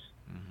Hourglass.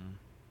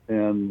 Mm-hmm.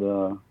 And,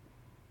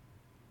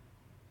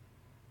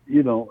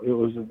 it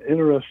was an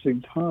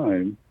interesting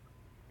time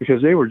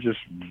because they were just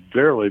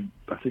barely,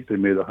 I think they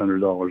made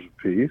 $100 a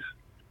piece,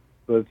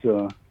 but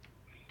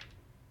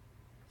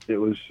it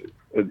was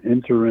an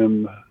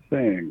interim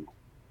thing.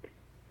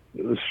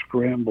 It was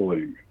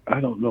scrambling. I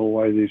don't know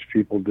why these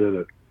people did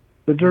it.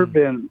 The Dirt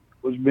Band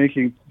was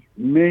making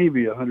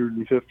maybe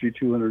 $150,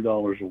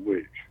 $200 a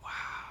week.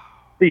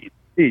 Wow.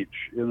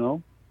 Each,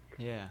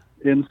 Yeah.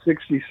 In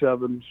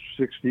 67,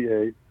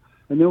 68.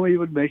 And then we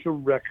would make a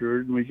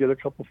record, and we get a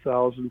couple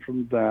thousand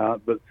from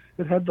that, but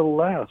it had to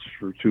last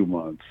for 2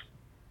 months,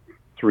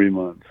 3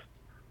 months.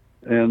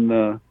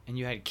 And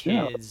you had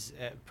kids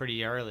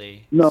pretty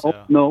early. No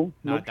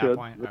not at that kids.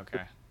 point?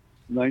 Okay.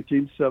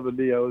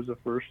 1970, I was the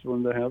first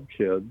one to have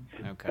kids.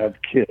 Okay. Have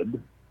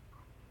kid.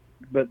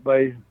 But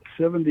by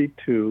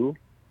 72,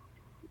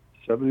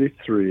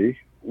 73,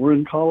 we're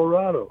in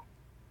Colorado.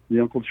 The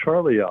Uncle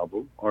Charlie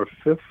album, our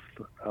fifth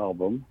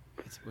album.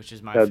 Which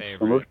is my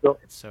favorite.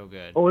 It's so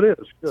good. Oh, it is.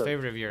 Good. It's a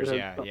favorite of yours,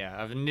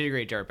 yeah. Of the Nitty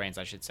Gritty Dirt Bands,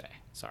 I should say.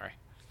 Sorry.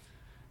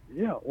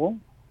 Yeah, well,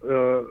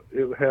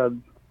 it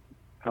had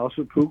House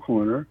at Pooh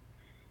Corner,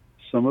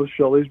 some of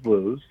Shelley's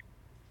Blues,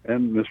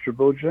 and Mr.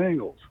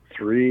 Bojangles.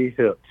 3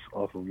 hits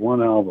off of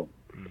one album.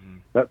 Mm-hmm.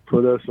 That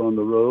put us on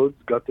the road,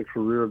 got the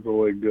career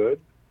going good,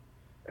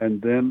 and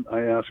then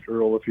I asked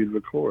Earle if he'd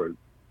record.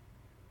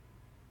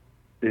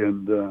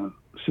 And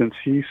since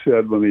he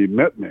said when he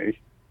met me,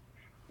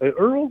 "Hey,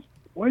 Earle,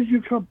 why'd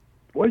you come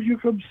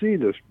see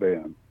this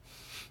band?"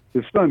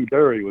 His son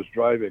Gary was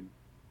driving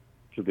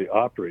to the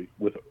Opry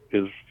with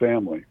his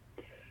family,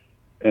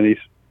 and he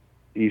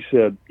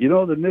said, "The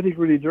Nitty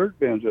Gritty Dirt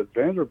Band's at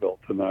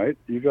Vanderbilt tonight.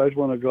 You guys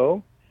want to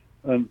go?"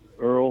 And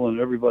Earle and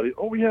everybody,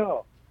 "Oh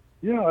yeah,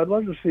 I'd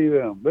love to see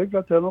them. They've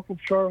got that Uncle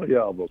Charlie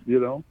album,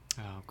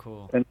 Oh,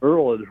 cool. And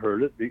Earle had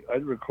heard it.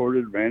 I'd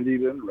recorded Randy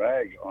Lynn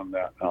Rag on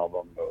that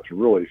album. It was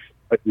really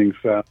lightning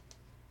fast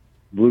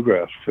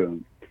bluegrass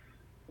tune.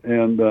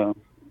 And I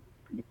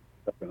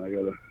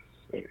gotta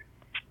say,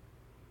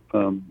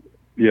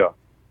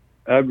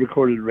 I'd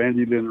recorded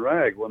Randy Lynn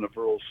Rag, one of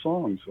Earle's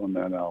songs on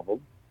that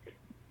album.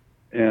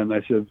 And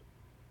I said,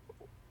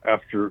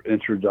 after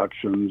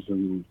introductions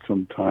and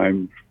some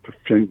time,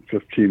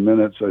 15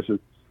 minutes, I said,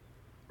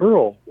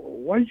 "Earle,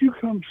 why do you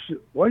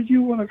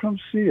want to come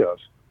see us?"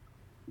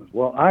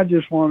 "Well, I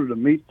just wanted to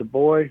meet the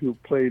boy who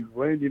played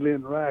Randy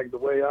Lynn Rag the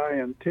way I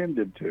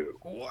intended to."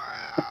 Wow.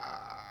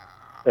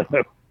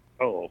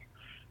 Oh,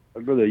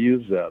 I'm going to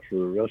use that for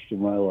the rest of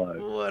my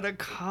life. What a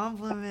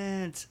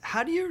compliment.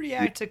 How do you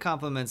react to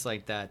compliments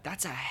like that?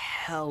 That's a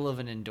hell of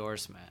an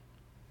endorsement.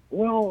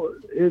 Well,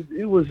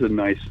 it was a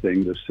nice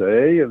thing to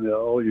say, and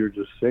you're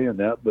just saying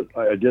that, but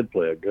I did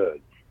play it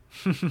good.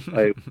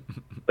 I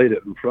played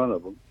it in front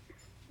of them,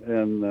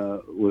 and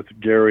with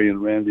Gary and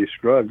Randy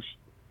Scruggs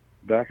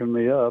backing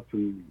me up,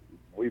 and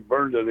we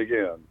burned it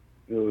again.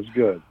 It was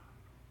good.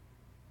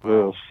 Wow.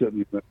 Earle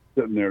sitting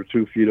there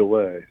 2 feet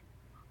away.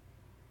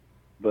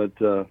 But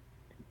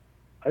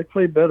I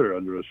play better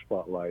under a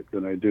spotlight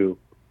than I do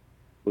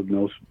with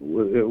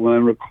when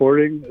I'm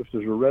recording. If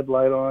there's a red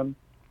light on,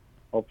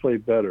 I'll play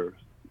better.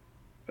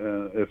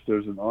 If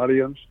there's an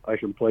audience, I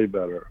can play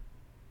better.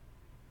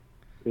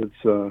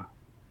 It's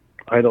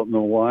I don't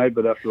know why,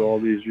 but after all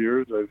these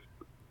years, I've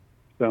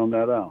found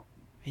that out.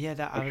 Yeah,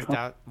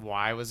 that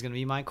why was going to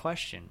be my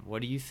question.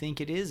 What do you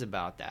think it is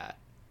about that?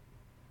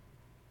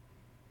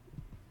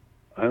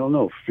 I don't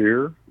know.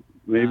 Fear,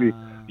 maybe.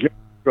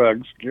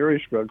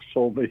 Gary Scruggs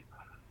told me,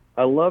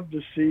 "I love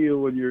to see you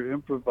when you're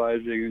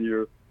improvising and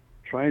you're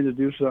trying to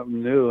do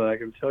something new, and I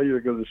can tell you're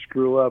going to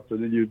screw up,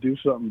 and then you do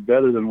something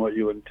better than what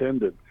you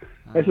intended."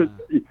 I said,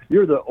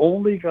 "You're the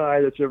only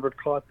guy that's ever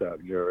caught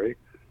that, Gary,"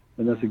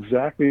 and that's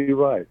exactly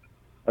right.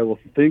 I will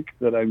think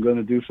that I'm going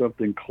to do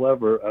something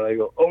clever, and I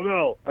go, "Oh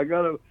no, I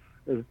got to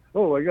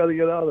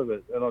get out of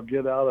it," and I'll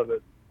get out of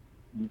it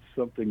with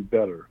something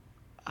better.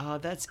 Oh,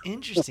 that's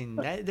interesting.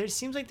 There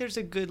seems like there's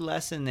a good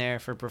lesson there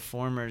for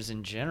performers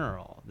in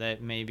general,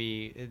 that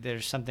maybe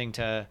there's something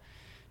to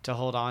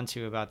hold on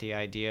to about the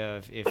idea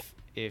of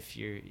if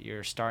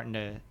you're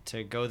starting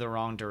to go the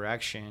wrong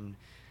direction,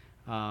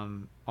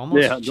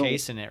 almost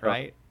chasing it,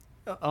 right?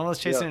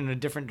 Almost chasing it in a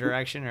different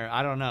direction, or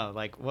I don't know.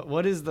 Like,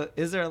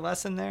 is there a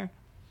lesson there?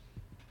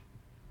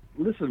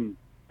 Listen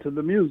to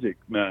the music,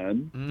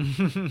 man.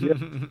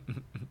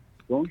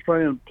 Don't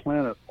try and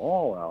plan it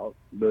all out,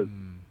 but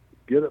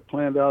get it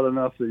planned out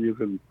enough that you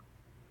can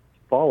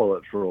follow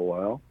it for a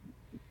while.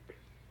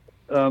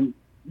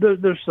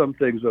 There's some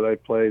things that I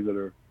play that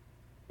are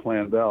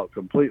planned out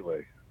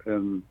completely,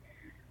 and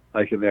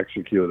I can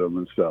execute them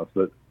and stuff,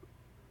 but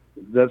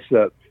that's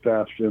that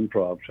fast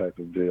improv type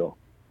of deal.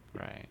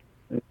 Right.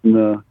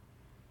 And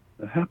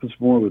it happens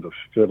more with a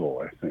fiddle,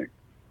 I think.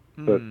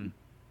 But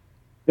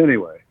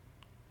anyway,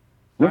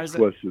 next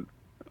question.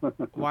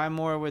 Why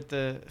more with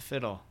the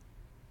fiddle?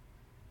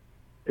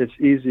 It's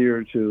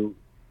easier to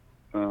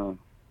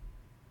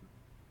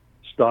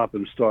stop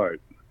and start.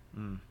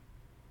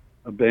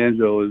 A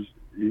banjo is,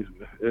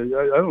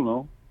 I don't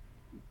know,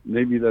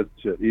 maybe that's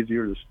it,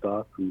 easier to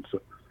stop. And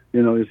so,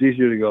 it's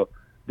easier to go,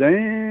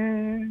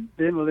 dang,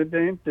 ding, ding,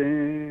 ding,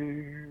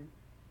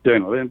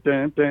 ding,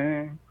 ding,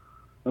 ding.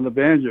 On the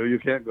banjo, you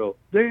can't go,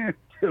 dang,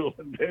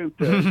 ding,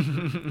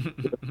 ding.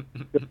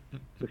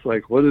 It's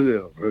like, what is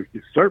it?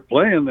 You start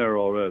playing there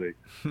already.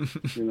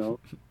 You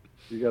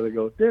got to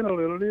go, diddle,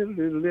 diddle, diddle,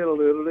 diddle, diddle,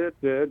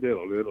 diddle,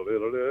 diddle,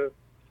 diddle, diddle,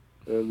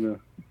 and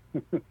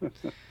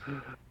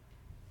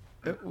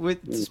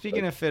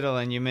Speaking of fiddle,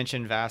 and you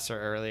mentioned Vassar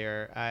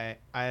earlier,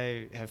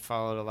 I have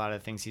followed a lot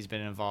of things he's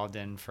been involved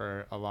in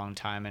for a long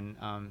time,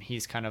 and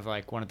he's kind of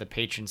like one of the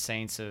patron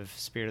saints of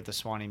Spirit of the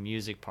Swanee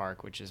Music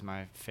Park, which is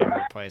my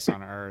favorite place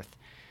on earth.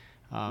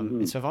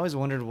 And so I've always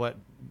wondered what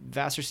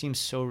Vassar seems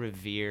so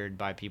revered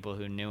by people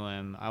who knew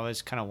him. I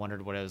always kind of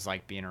wondered what it was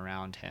like being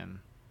around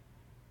him.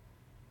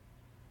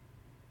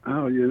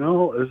 Oh,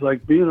 it's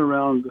like being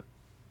around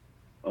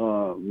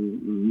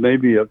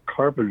maybe a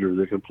carpenter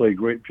that could play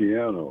great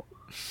piano.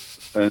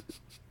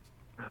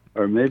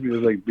 Or maybe it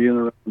was like being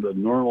around a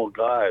normal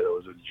guy that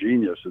was a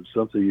genius at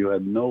something you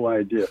had no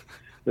idea.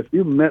 If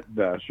you met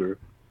Vassar,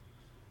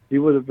 he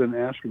would have been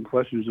asking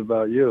questions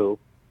about you.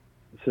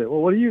 Say,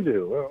 well, what do you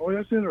do? Oh,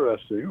 that's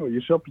interesting. Oh,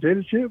 you sell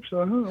potato chips?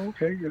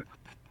 Okay.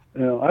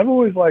 I've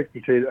always liked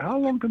potato. How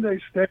long can they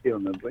stay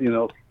on them?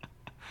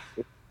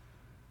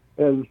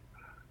 And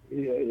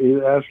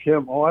you ask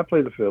him, oh, I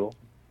play the fiddle.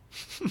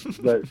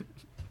 But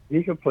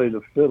he could play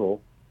the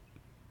fiddle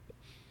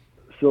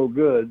so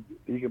good,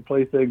 he could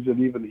play things that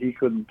even he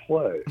couldn't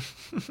play.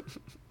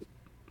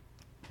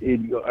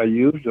 I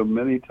used him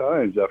many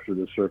times after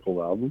the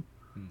Circle album.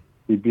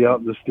 He'd be out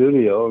in the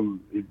studio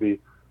and he'd be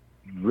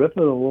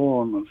ripping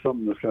along on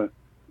something that's kind of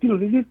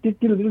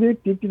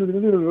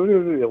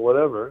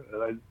whatever.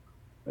 And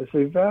I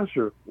say,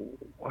 Vassar,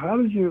 how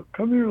did you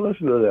come here and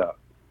listen to that?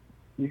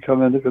 You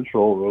come in the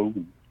control room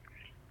and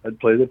I'd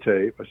play the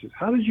tape. I said,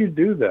 how did you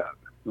do that?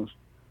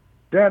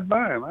 Dad,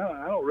 by him.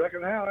 I don't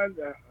reckon how.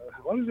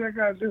 What is that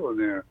guy doing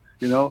there?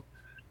 He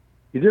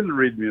didn't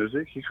read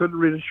music. He couldn't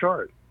read a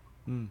chart.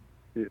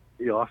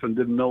 He often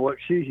didn't know what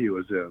key he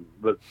was in.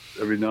 But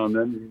every now and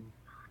then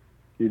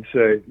he'd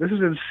say, this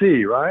is in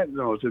C, right?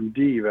 No, it's in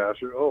D,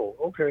 Vassar. Oh,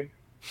 okay.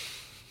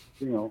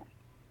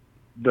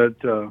 But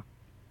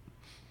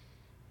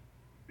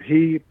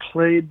he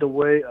played the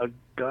way a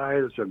guy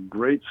that's a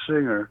great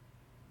singer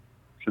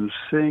can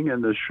sing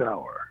in the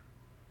shower.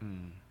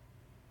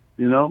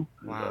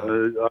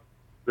 Wow.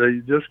 They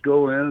just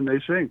go in and they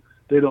sing.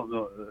 They don't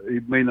know. He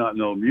may not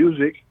know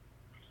music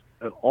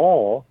at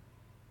all,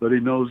 but he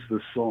knows the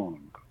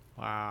song.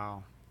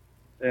 Wow.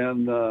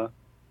 And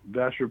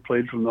Vassar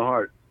played from the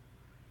heart.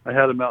 I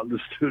had him out in the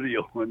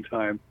studio one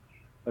time.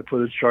 I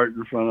put a chart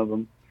in front of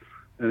him,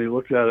 and he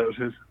looked at it and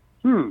says,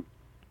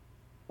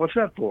 what's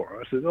that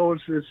for? I said, oh,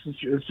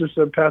 it's just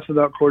I'm passing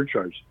out chord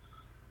charts.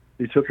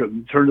 He took it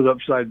and turned it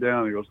upside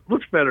down. He goes,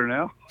 looks better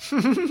now.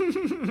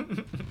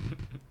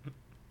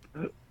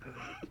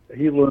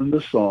 He learned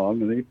the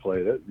song and he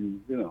played it.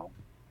 And,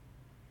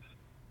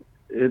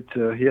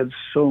 he had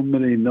so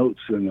many notes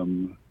in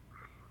him.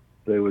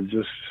 They would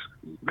just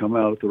come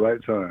out at the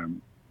right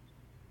time.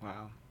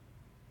 Wow.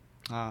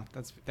 Oh,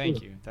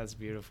 thank you. That's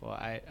beautiful.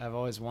 I've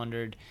always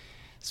wondered,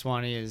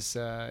 Swanee is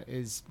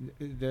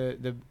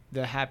the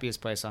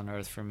happiest place on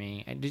earth for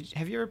me. And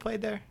have you ever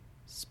played there?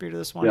 Spirit of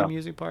the Swanee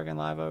Music Park in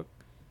Live Oak?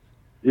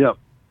 Yep.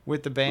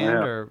 With the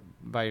band or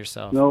by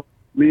yourself? No,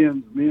 me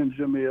and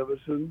Jimmy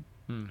Everson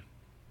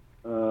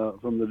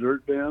from the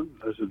Dirt Band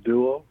as a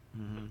duo.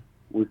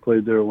 We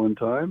played there one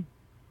time.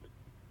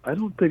 I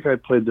don't think I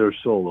played there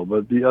solo,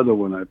 but the other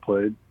one I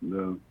played,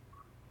 the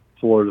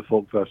Florida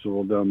Folk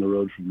Festival down the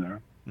road from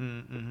there.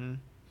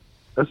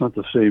 That's not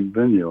the same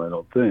venue, I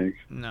don't think.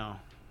 No.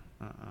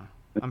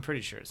 I'm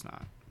pretty sure it's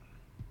not.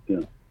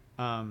 Yeah.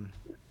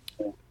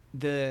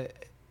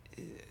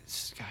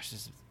 Gosh, this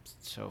is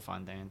so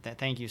fun, Dan.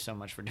 Thank you so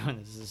much for doing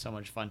this. This is so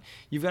much fun.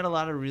 You've got a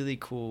lot of really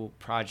cool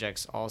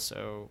projects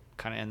also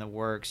kind of in the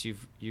works.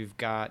 You've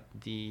got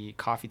the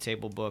coffee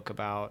table book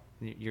about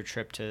your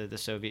trip to the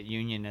Soviet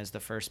Union as the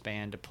first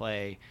band to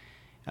play,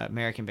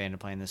 American band to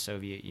play in the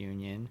Soviet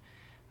Union.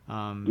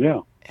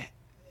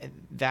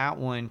 That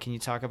one, can you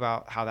talk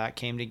about how that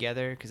came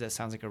together? Because that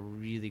sounds like a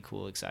really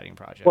cool, exciting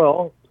project.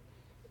 Well,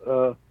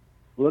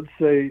 let's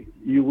say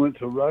you went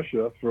to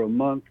Russia for a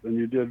month and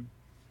you did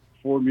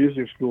 4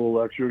 music school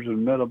lectures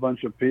and met a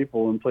bunch of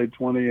people and played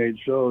 28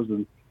 shows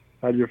and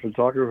had your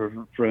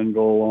photographer friend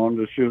go along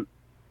to shoot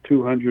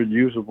 200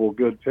 usable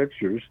good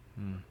pictures.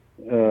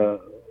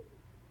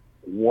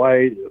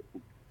 Why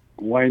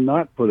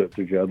not put it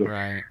together?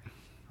 Right.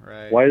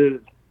 Why did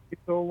it take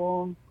so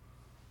long?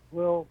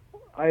 Well,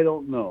 I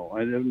don't know. I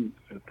didn't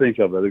think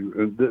of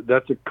it.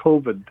 That's a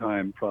COVID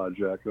time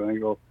project, and I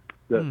go,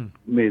 that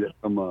made it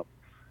come up.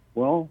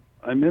 Well,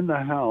 I'm in the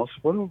house.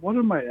 What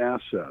are my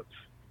assets?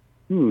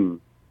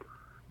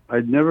 I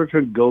never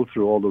could go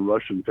through all the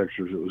Russian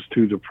pictures. It was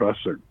too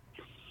depressing.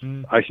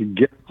 I could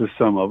get to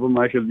some of them.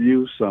 I could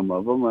use some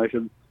of them. I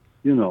could,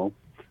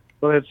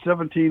 but I had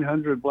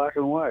 1,700 black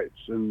and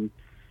whites, and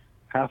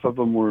half of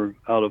them were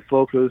out of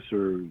focus,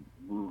 or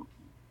half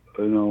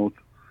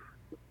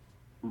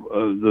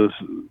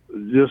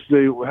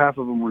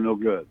of them were no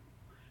good,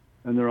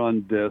 and they're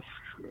on disc,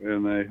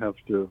 and I have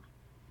to.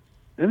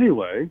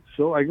 Anyway,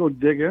 so I go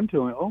dig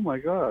into it. Oh my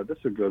God,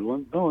 that's a good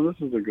one. Oh, this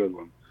is a good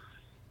one.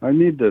 I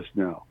need this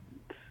now.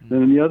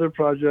 Then the other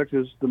project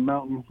is the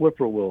Mountain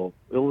Whippoorwill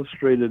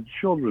illustrated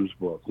children's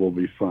book. Will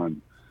be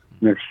fun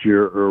next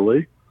year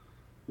early.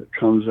 It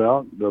comes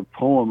out. The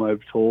poem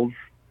I've told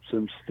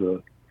since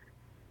the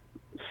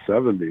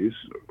 70s.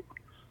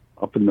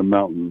 Up in the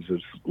mountains,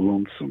 it's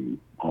lonesome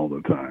all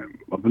the time.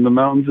 Up in the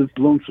mountains, it's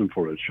lonesome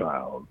for a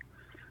child.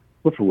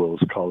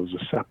 Whippoorwills call as a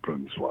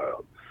saplin's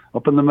wild.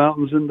 Up in the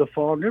mountains in the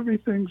fog,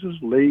 everything's as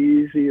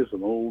lazy as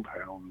an old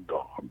hound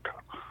dog.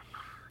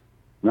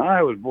 Now,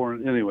 I was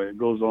born, anyway, it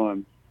goes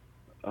on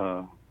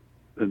to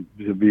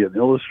be an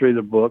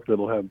illustrated book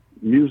that'll have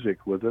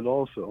music with it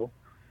also.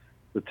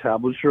 The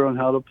tablature on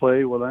how to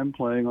play what I'm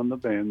playing on the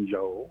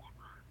banjo,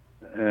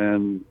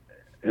 and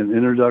an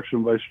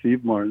introduction by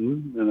Steve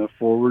Martin, and a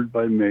foreword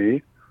by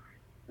me,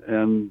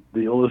 and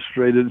the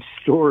illustrated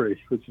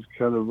story, which is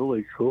kind of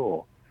really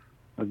cool.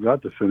 I've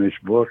got the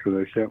finished book, and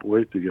I can't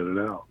wait to get it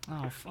out.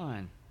 Oh,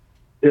 fun.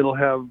 It'll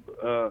have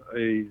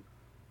a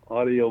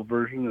audio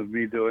version of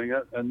me doing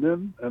it, and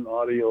then an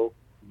audio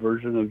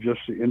version of just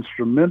the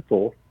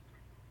instrumental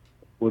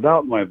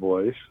without my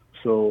voice.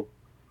 So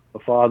a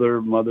father,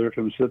 mother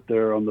can sit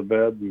there on the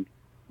bed and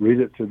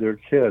read it to their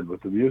kid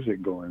with the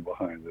music going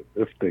behind it,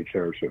 if they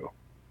care to.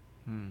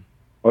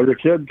 Or the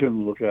kid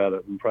can look at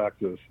it and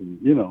practice, and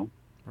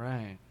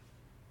Right.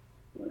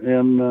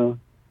 And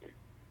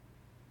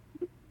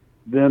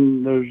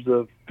then there's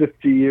the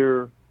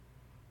 50-year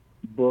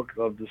book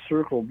of the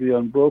Circle Be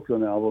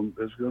Unbroken album.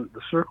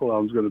 The Circle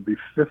album is going to be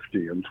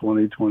 50 in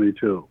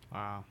 2022.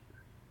 Wow.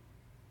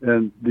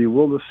 And the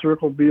Will the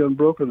Circle Be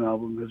Unbroken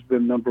album has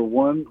been number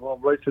one. Well,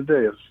 right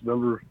today I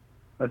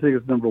think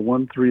it's number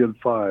 1, 3, and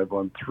 5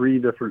 on 3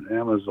 different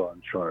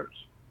Amazon charts.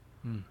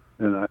 And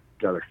I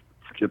got to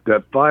get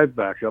that 5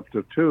 back up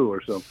to 2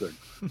 or something.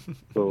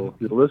 So if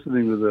you're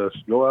listening to this,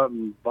 go out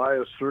and buy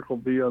a Circle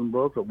Be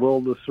Unbroken.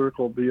 Will the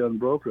Circle Be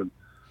Unbroken?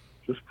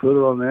 Just put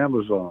it on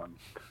Amazon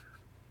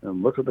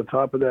and look at the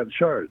top of that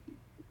chart.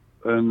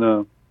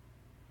 And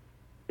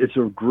it's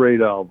a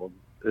great album.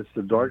 It's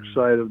the Dark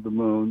Side of the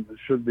Moon. It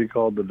should be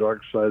called the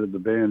Dark Side of the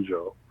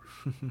Banjo,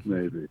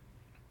 maybe.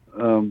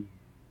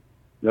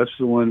 That's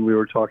the one we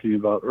were talking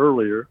about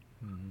earlier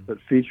that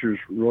features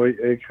Roy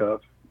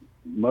Acuff,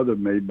 Mother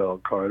Maybelle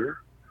Carter,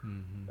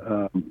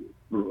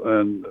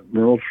 and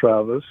Merle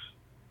Travis,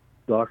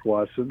 Doc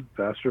Watson,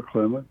 Pastor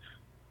Clements,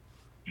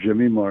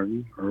 Jimmy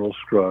Martin, Earl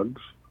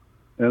Scruggs,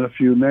 and a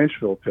few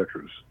Nashville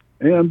pickers,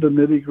 and the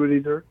Nitty Gritty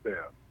Dirt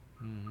Band,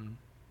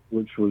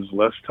 which was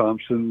Les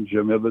Thompson,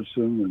 Jim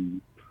Ibbotson,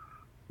 and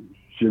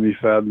Jimmy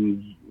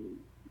Fadden,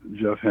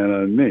 Jeff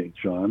Hanna, and me,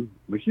 John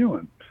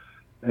McEuen.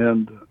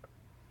 And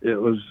it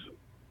was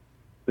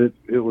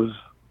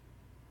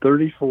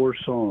 34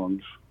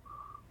 songs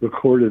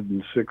recorded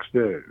in 6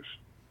 days,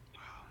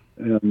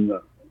 and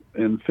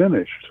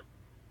finished.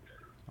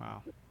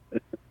 Wow.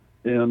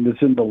 And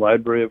it's in the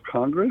Library of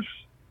Congress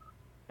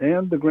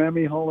and the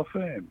Grammy Hall of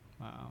Fame.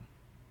 Wow.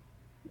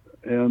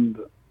 And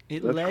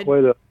It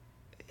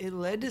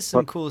led to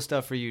some cool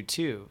stuff for you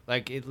too.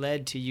 Like it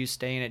led to you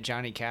staying at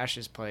Johnny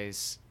Cash's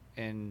place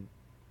in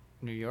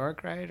New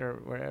York, right? Or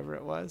wherever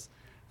it was.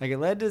 Like it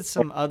led to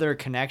some other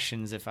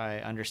connections, if I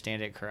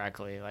understand it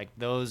correctly. Like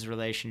those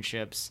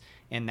relationships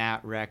and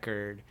that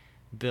record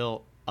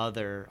built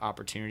other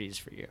opportunities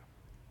for you.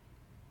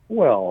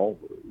 Well,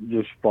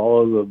 just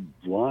follow the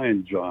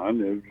line,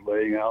 John. It was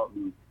laying out,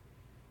 and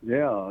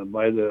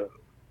by the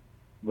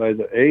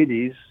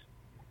 80s,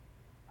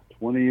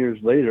 20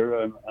 years later,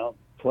 I'm out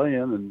playing,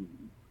 and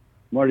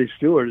Marty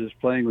Stewart is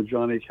playing with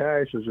Johnny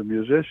Cash as a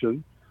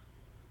musician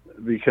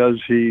because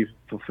he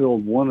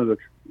fulfilled one of the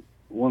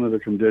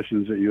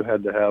conditions that you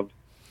had to have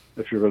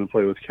if you're going to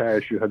play with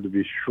Cash. You had to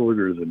be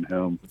shorter than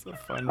him. It's a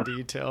fun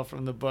detail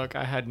from the book.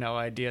 I had no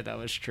idea that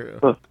was true.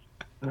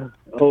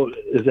 Oh,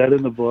 is that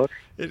in the book?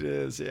 It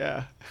is,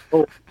 yeah.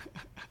 Oh,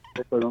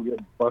 hope I don't get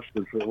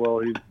busted for. Well,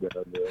 he's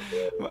dead.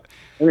 Yeah.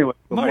 Anyway,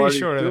 Marty's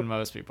shorter than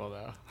most people,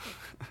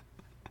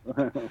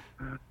 though.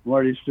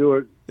 Marty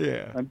Stewart.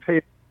 Yeah. I'm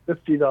paying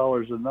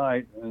 $50 a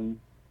night, and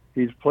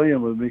he's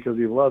playing with me because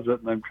he loves it,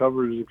 and I'm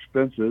covering his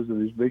expenses,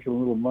 and he's making a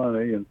little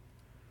money. And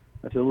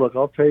I said, look,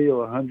 I'll pay you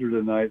 $100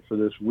 a night for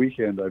this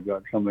weekend I've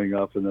got coming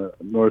up in the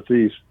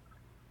Northeast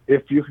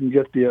if you can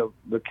get the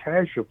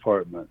Cash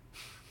apartment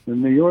in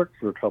New York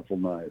for a couple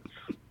nights,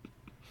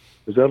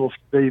 because that'll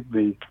save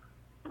me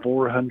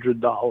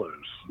 $400.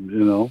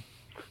 No,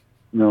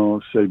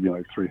 it'll save me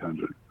like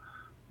 $300.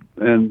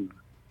 And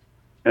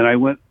I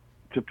went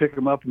to pick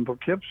him up in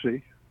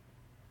Poughkeepsie,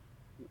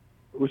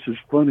 which is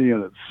funny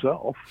in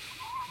itself.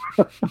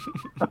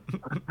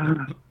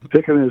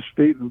 picking his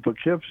feet in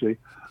Poughkeepsie.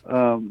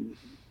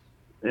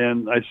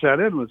 And I sat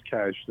in with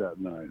Cash that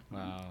night.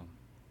 Wow.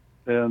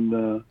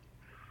 And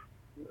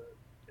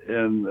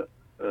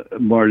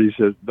Marty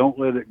said, "Don't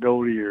let it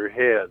go to your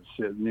head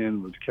sitting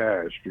in with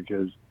Cash,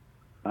 because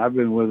I've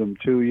been with him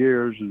 2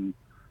 years, and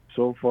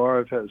so far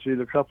I've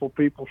seen a couple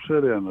people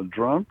sit in, a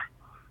drunk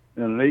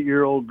and an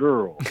 8-year-old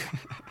girl."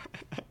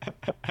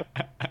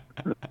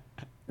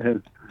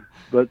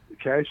 But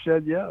Cash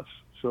said yes,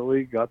 so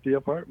we got the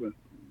apartment.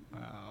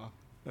 Wow,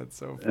 that's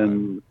so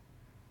fun.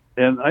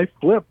 And I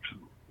flipped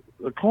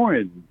a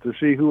coin to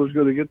see who was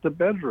going to get the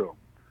bedroom.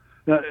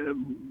 Now,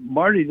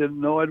 Marty didn't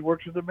know I'd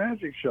worked at the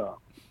magic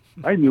shop.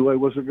 I knew I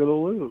wasn't going to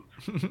lose.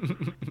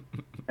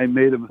 I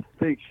made him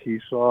think he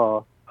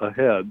saw a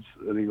heads,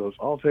 and he goes,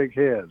 "I'll take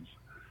heads."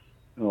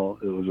 Well,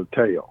 it was a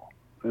tail.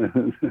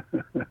 And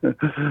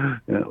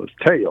it was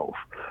tails.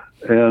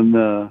 And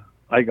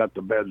I got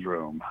the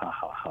bedroom. Ha,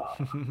 ha, ha.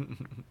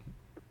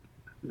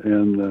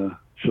 And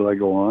should I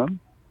go on?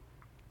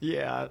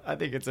 Yeah, I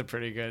think it's a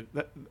pretty good...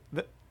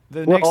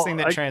 The next thing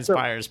that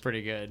transpires is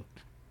pretty good.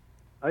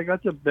 I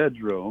got the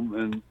bedroom,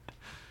 and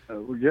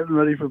we're getting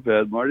ready for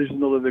bed. Marty's in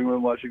the living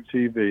room watching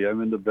TV.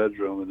 I'm in the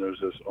bedroom, and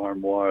there's this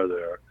armoire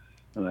there.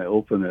 And I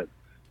open it.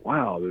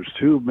 Wow, there's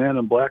 2 men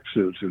in black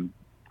suits and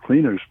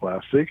cleaner's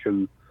plastic.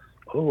 And,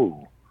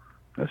 oh,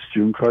 that's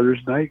June Carter's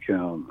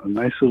nightgown. A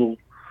nice little,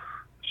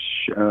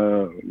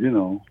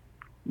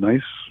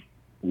 nice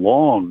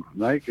long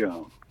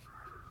nightgown.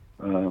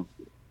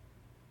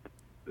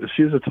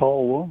 She's a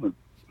tall woman.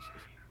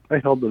 I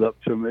held it up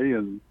to me,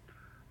 and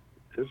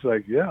it's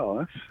like,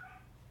 yeah,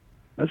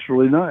 that's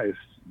really nice.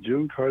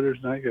 June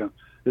Carter's nightgown.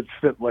 It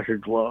fit like a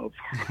glove.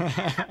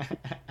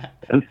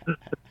 And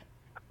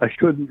I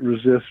couldn't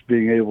resist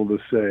being able to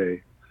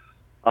say,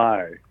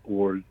 I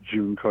wore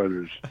June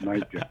Carter's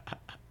nightgown.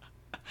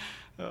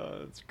 Oh,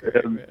 that's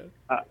great, man.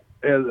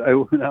 And I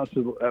went out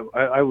to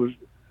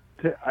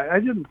I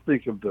didn't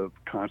think of the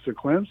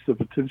consequence, the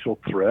potential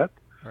threat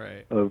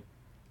of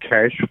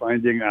Cash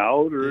finding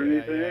out or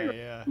anything.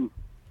 Yeah.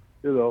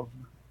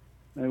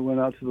 I went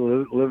out to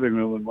the living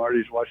room, and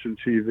Marty's watching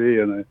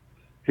TV, and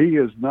he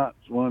is not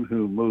one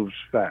who moves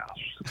fast.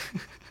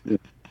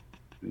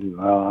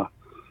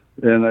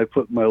 And I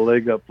put my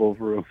leg up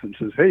over him and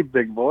says, "Hey,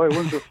 big boy,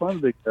 when's the fun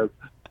begin?"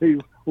 He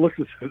looked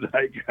at the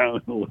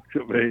nightgown and looked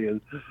at me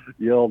and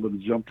yelled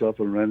and jumped up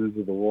and ran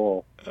into the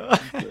wall.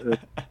 And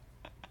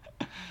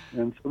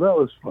so that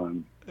was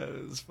fun. That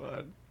was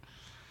fun.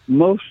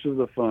 Most of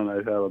the fun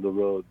I've had on the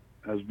road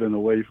has been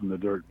away from the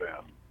Dirt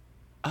Band.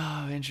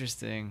 Oh,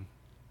 interesting.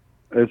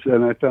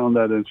 And I found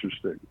that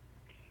interesting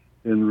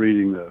in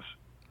reading this.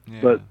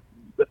 Yeah. But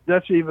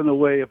that's even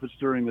away if it's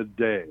during the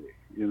day,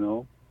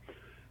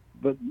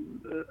 But,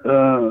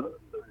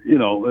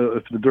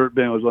 if the Dirt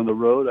Band was on the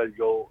road, I'd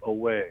go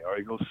away, or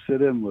I'd go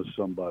sit in with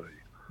somebody,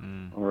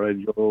 or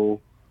I'd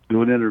go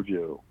do an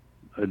interview.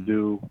 I'd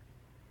do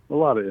a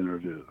lot of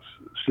interviews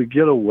to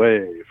get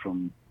away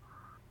from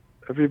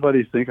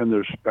everybody thinking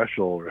they're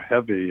special or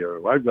heavy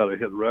or I've got a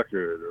hit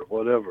record or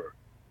whatever.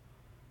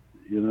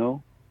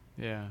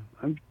 Yeah.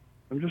 I'm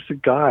just a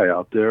guy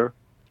out there.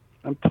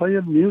 I'm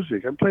playing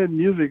music. I'm playing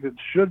music that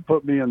should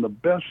put me in the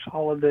best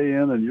Holiday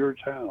Inn in your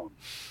town.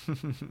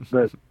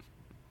 But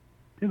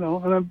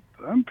and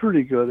I'm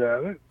pretty good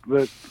at it.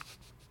 But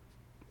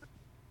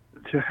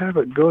to have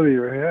it go to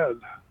your head.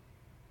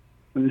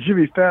 And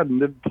Jimmy Fadden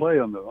didn't play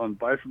on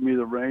 "Buy From Me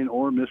the Rain"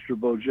 or "Mr.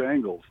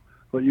 Bojangles,"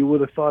 but you would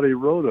have thought he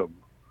wrote them.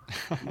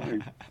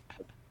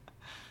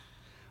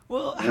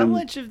 Well, how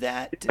much of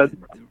that?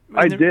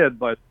 I did,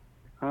 but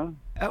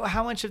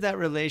how much of that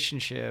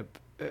relationship,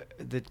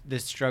 the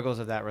struggles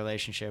of that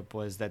relationship,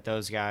 was that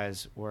those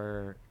guys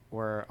were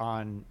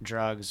on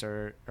drugs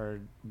or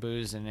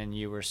boozing and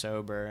you were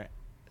sober?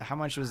 How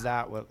much was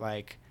that with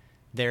like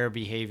their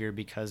behavior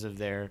because of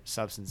their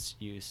substance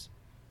use?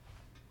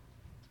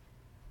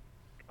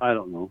 I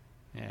don't know.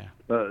 Yeah.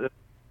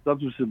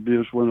 Substance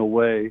abuse went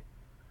away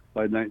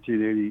by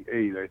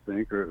 1988, I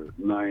think, or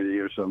 90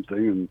 or something,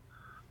 and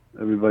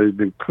everybody's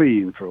been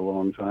clean for a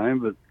long time.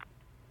 But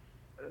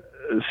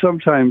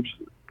sometimes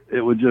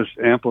it would just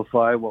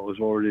amplify what was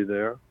already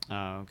there.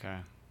 Oh, okay.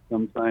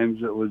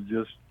 Sometimes it would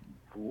just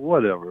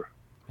whatever.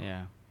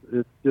 Yeah.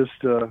 It's just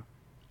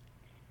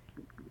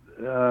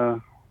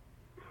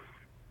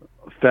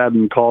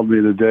Fadden called me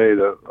today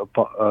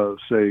to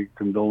say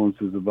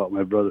condolences about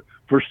my brother.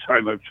 First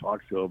time I've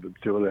talked to him in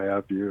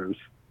 2.5 years.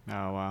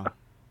 Oh, wow.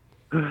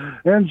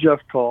 And Jeff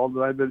called,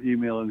 and I've been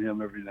emailing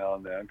him every now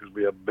and then because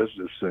we have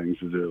business things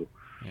to do.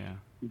 Yeah.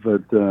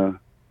 But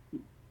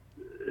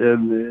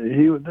and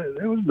it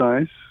was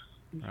nice.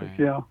 Right. Like,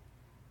 yeah.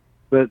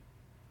 But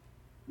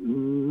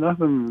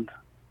nothing.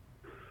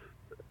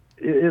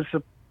 It's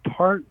a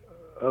part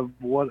of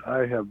what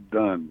I have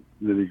done,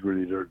 Nitty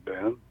Gritty Dirt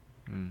Band.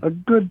 A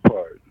good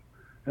part.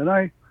 And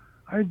I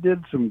I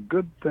did some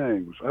good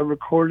things. I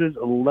recorded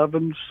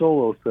 11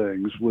 solo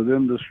things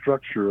within the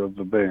structure of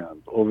the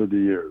band over the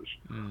years.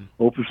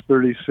 Opus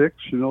 36,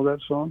 you know that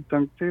song?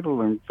 Tung,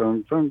 teedalung,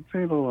 tung, tung,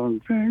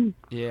 teedalung, ting.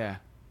 Yeah.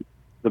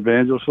 The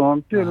banjo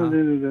song.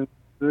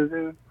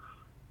 Uh-huh.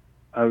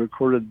 I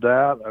recorded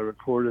that. I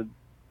recorded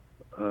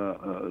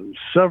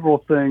several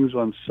things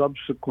on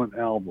subsequent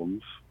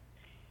albums,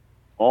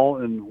 all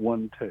in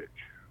one take.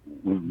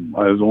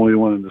 I was the only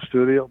one in the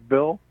studio.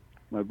 Bill,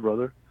 my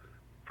brother,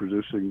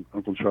 producing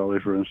Uncle Charlie,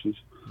 for instance.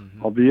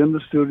 Mm-hmm. I'll be in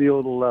the studio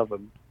at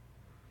 11,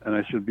 and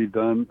I should be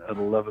done at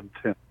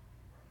 11:10.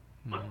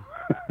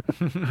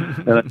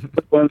 Mm-hmm. And I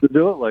wanted to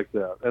do it like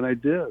that, and I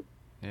did.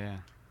 Yeah.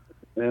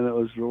 And I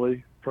was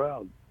really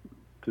proud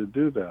to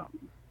do that.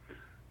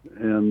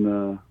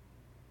 And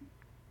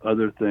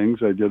other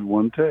things I did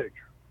one take.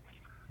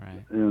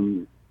 Right.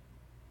 And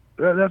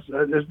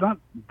it's not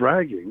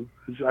bragging.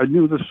 I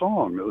knew the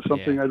song. It was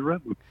something I'd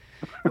written.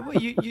 Well,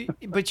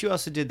 but you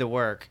also did the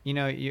work. You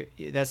know,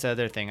 that's the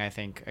other thing I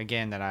think,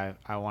 again, that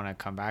I want to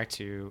come back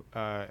to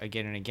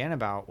again and again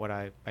about what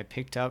I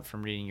picked up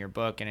from reading your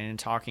book and in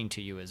talking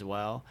to you as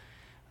well,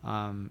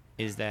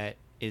 is that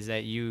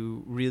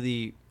you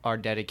really are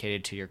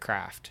dedicated to your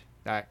craft.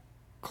 That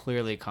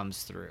clearly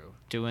comes through.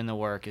 Doing the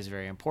work is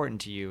very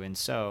important to you, and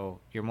so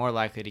you're more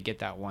likely to get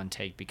that one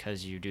take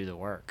because you do the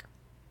work.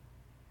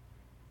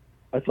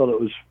 I thought it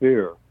was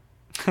fear.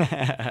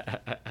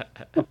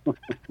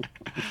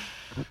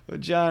 Well,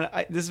 John,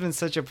 this has been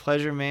such a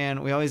pleasure,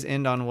 man. We always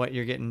end on what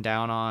you're getting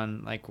down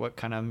on, like what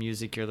kind of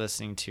music you're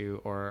listening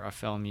to, or a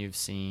film you've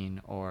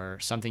seen, or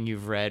something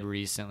you've read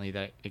recently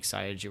that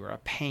excited you, or a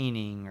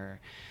painting,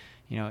 or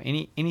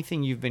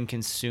anything you've been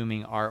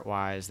consuming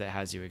art-wise that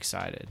has you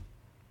excited.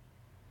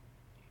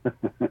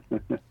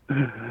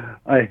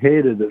 I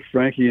hated that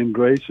Frankie and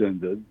Grace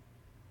ended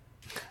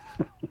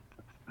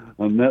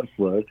on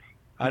Netflix.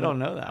 I don't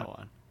know that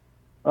one.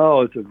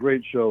 Oh, it's a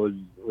great show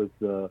with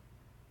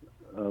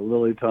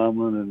Lily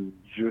Tomlin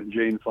and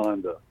Jane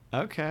Fonda.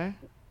 Okay.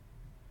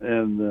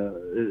 And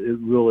it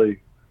really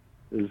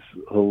is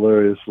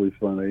hilariously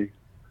funny,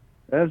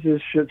 as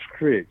is Schitt's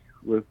Creek.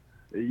 With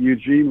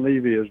Eugene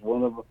Levy is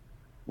one of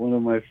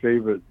my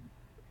favorite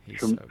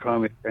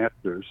comic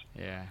actors.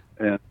 Yeah.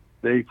 And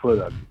they put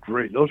a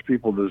great. Those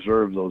people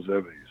deserve those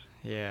Emmys.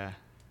 Yeah.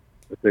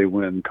 If they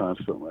win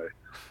constantly,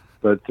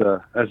 but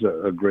that's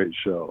a great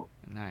show.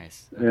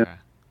 Nice. Okay.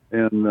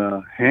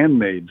 And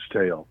Handmaid's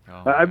Tale.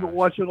 Oh, I've been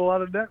watching a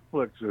lot of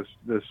Netflix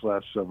this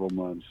last several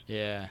months.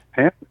 Yeah.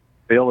 Handmaid's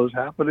Tale is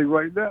happening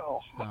right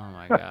now. Oh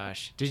my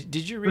gosh!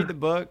 Did you read the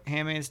book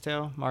Handmaid's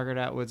Tale, Margaret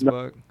Atwood's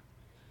book?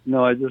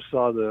 No, I just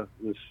saw the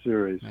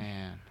series.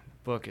 Man,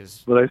 book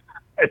is but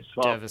I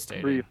saw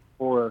devastating.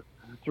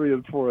 3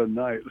 and 4 a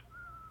night.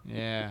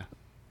 Yeah,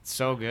 it's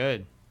so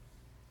good.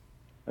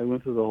 I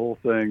went through the whole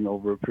thing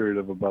over a period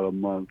of about a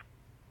month.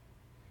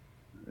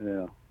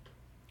 Yeah.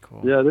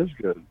 Cool. Yeah, it is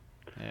good.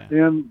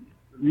 Yeah. And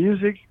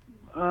music,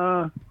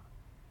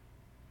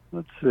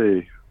 let's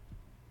see.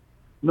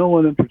 No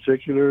one in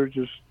particular,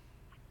 just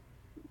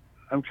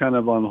I'm kind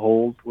of on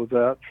hold with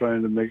that,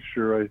 trying to make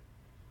sure I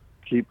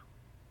keep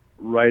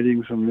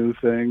writing some new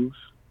things.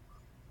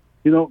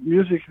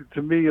 Music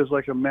to me is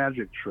like a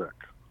magic trick,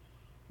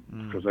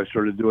 because I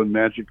started doing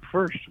magic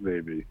first,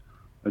 maybe.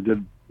 I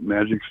did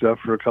magic stuff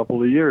for a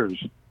couple of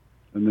years,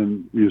 and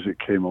then music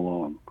came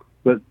along.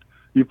 But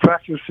you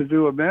practice to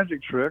do a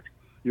magic trick,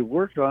 you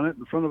work on it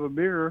in front of a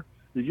mirror,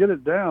 you get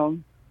it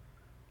down,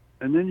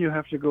 and then you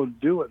have to go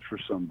do it for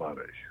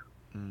somebody.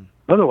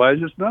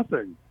 Otherwise, it's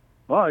nothing.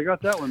 Well, I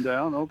got that one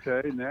down.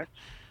 Okay, next.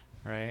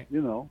 Right.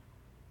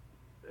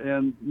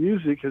 And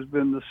music has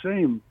been the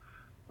same.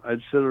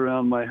 I'd sit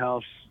around my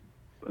house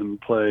and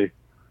play.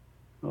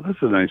 Oh,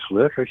 that's a nice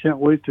lick. I can't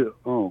wait to.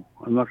 Oh,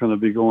 I'm not going to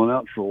be going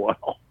out for a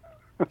while.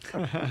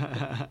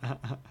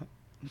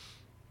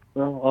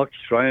 Well, I'll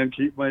try and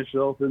keep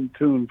myself in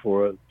tune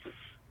for it.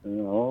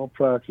 I'll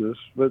practice.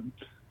 But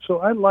so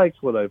I like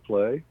what I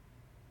play,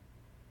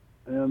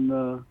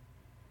 and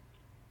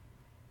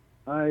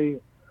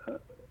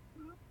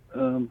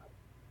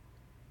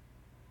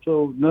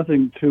so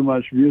nothing too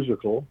much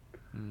musical.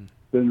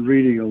 Been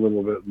reading a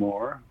little bit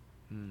more.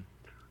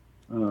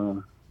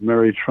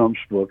 Mary Trump's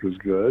book is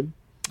good.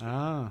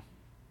 Ah.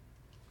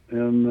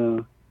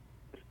 And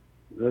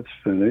that's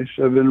finished.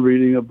 I've been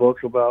reading a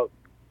book about,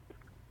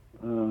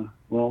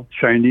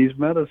 Chinese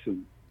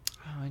medicine.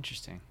 Oh,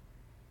 interesting.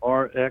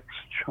 RX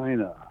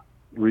China.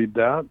 Read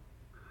that,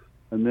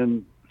 and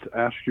then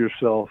ask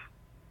yourself,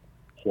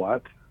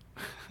 what?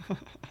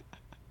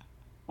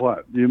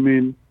 What? You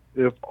mean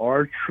if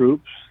our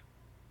troops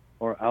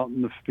are out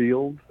in the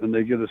field and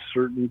they get a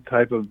certain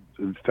type of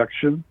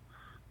infection,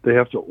 they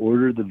have to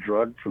order the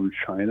drug from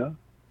China?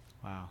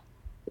 Wow.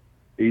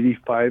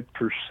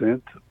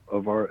 85%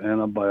 of our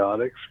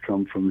antibiotics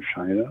come from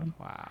China.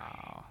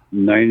 Wow.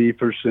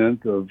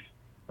 90% of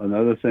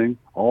another thing.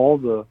 All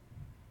the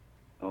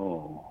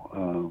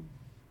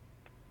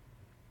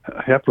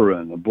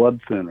heparin, a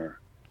blood thinner,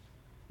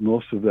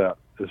 most of that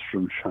is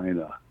from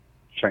China.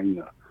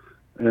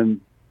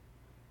 And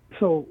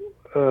so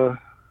and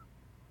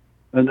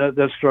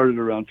that started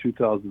around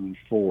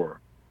 2004,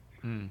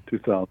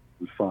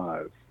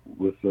 2005,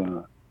 with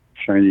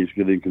Chinese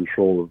getting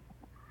control of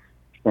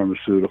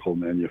pharmaceutical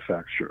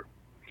manufacture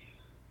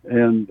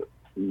and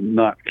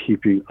not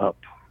keeping up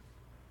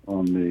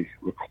on the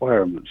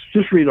requirements.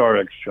 Just read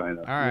RX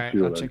China. All right,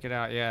 I'll check it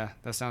out. Yeah,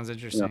 that sounds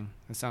interesting. Yeah.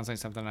 That sounds like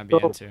something I'd be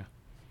into.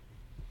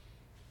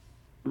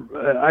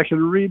 I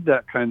can read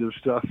that kind of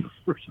stuff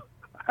for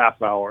a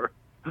half hour,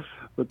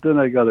 but then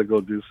I got to go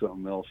do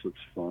something else that's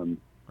fun.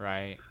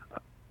 Right.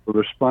 The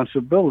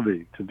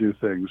responsibility to do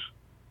things,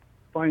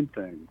 find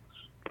things,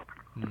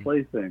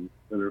 play things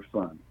that are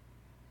fun.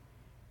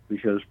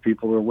 Because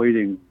people are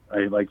waiting,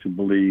 I like to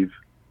believe,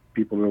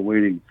 people are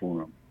waiting for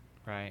them.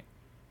 Right.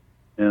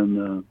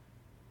 And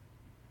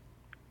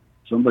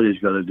somebody's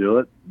got to do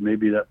it.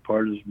 Maybe that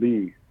part is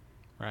me.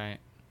 Right.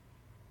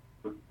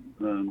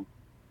 You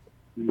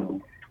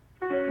know.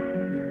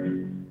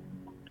 Can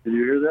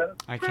you hear that?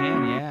 I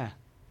can, yeah.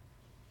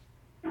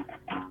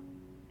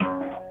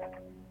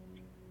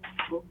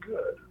 Well,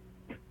 good.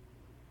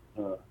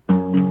 Oh,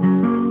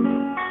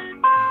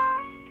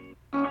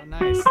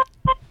 nice.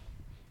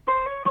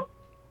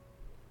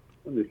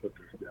 Let me put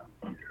this down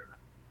here.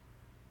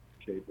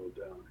 Cable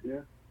down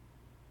here.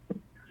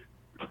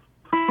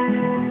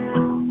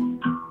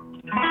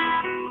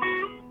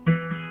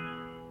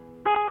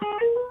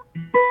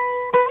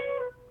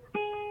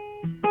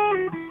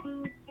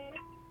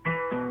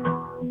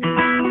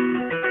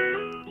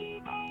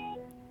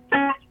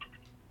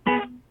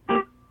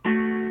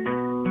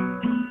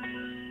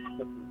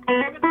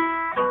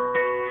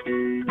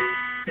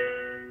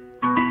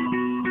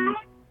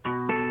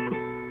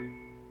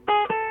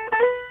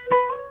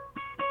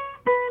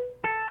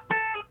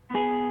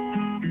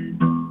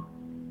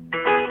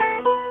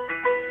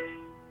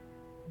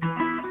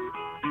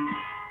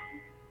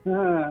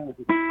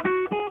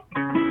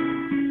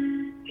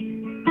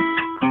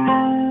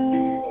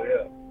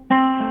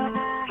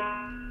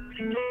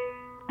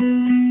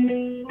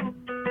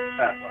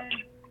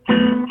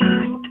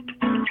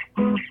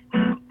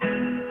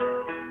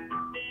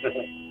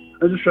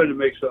 I'm just trying to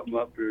make something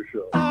up for your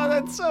show. Oh,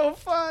 that's so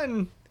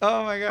fun.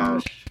 Oh, my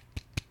gosh.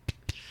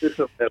 It's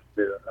something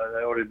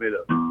I already made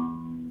up.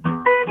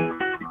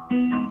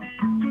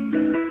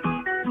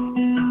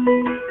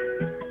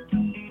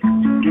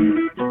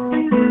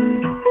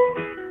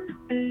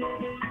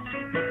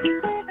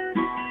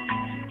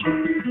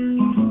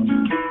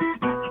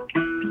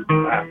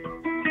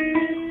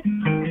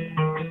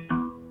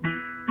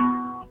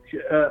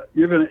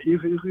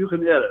 You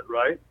can edit,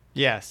 right?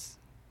 Yes.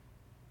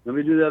 Let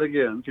me do that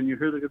again. Can you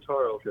hear the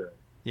guitar okay?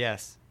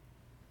 Yes.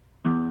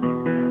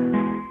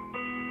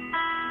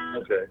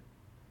 Okay.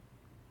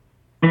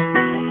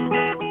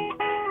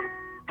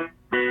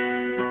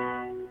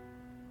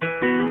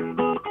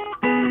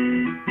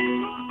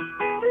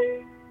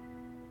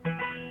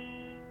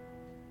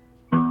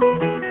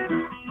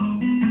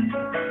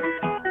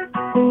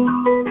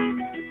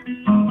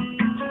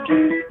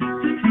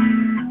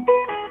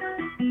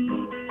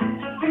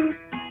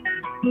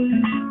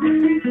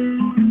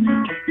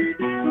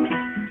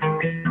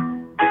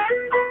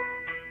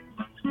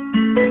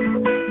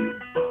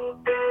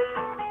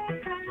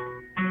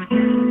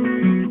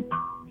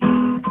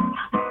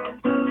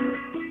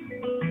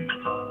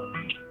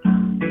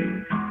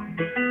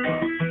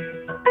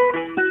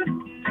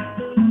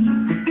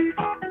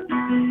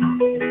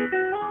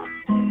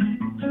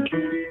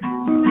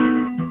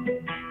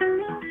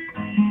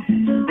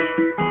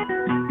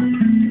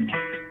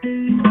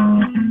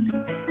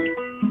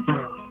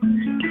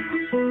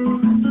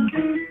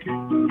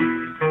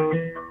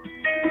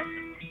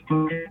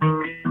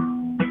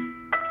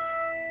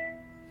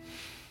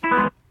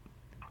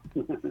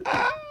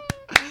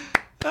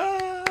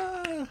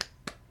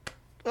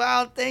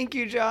 Wow, thank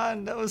you,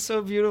 John. That was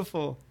so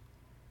beautiful.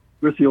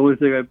 That's the only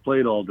thing I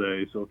played all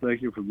day, so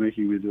thank you for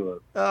making me do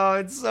it. Oh,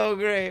 it's so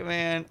great,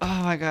 man.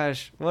 Oh, my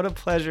gosh. What a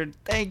pleasure.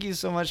 Thank you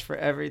so much for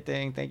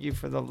everything. Thank you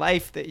for the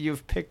life that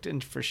you've picked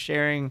and for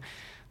sharing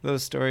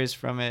those stories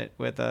from it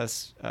with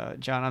us.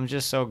 John, I'm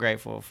just so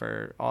grateful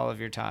for all of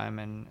your time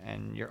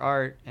and your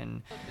art,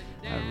 and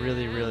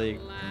really, really,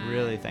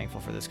 really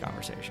thankful for this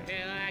conversation.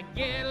 Well, I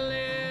get a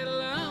little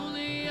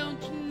lonely,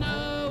 don't you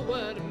know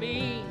what I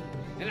mean?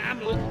 And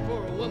I'm looking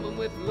for a woman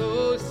with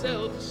low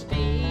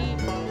self-esteem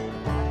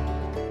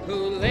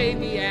who'll lay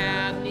me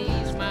out and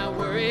ease my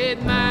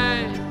worried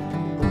mind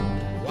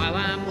while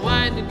I'm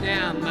winding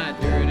down my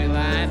dirty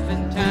life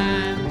and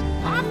time.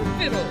 I'm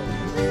fiddle.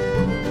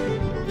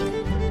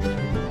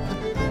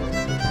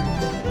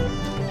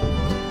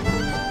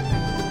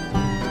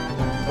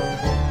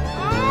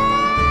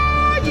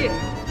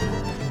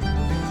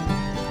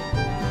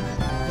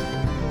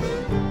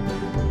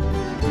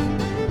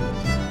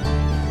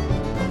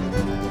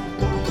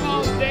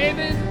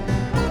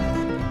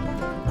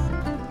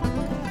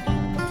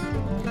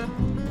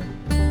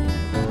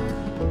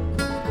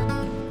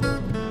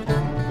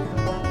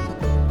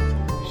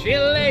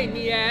 She'll lay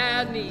me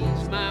out and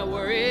ease my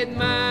worried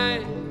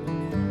mind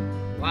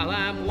while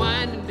I'm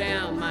winding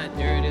down my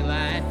dirty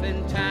life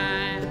in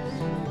times.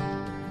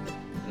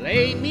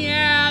 Laid me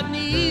out and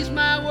eased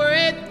my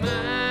worried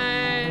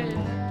mind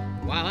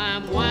while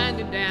I'm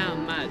winding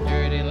down my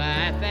dirty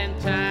life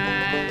and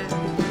time.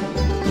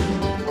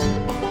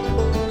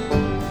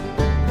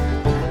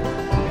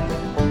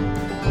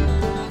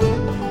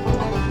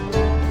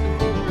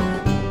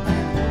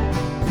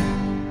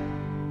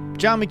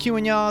 John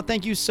McEuen, y'all.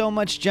 Thank you so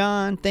much,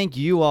 John. Thank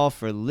you all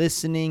for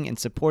listening and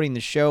supporting the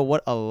show.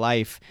 What a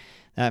life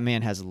that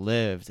man has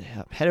lived.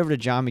 Head over to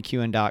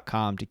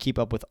johnmceuen.com to keep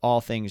up with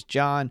all things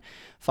John.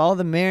 Follow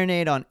the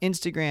Marinade on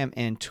Instagram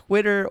and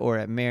Twitter or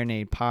at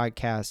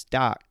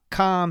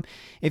marinadepodcast.com.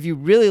 If you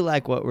really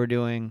like what we're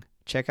doing,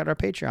 check out our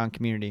Patreon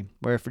community,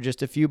 where for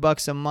just a few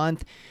bucks a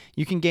month,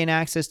 you can gain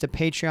access to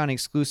Patreon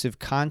exclusive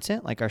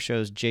content like our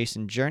show's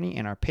Jason Journey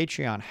and our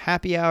Patreon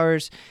happy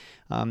hours.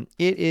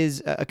 It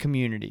is a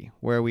community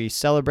where we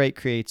celebrate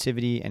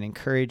creativity and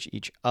encourage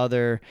each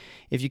other.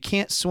 If you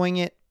can't swing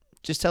it,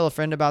 just tell a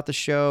friend about the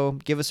show,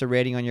 give us a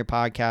rating on your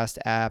podcast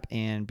app,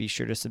 and be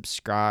sure to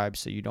subscribe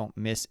so you don't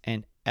miss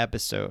an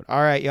episode.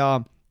 All right,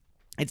 y'all.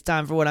 It's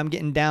time for what I'm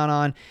getting down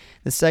on,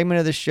 the segment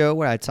of the show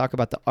where I talk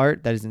about the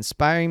art that is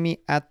inspiring me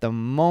at the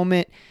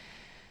moment.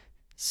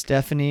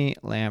 Stephanie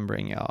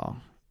Lambring, y'all.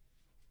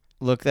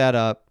 Look that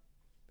up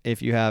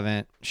if you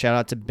haven't. Shout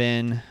out to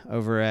Ben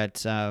over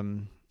at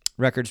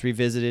Records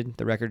Revisited,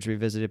 the Records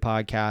Revisited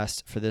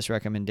podcast, for this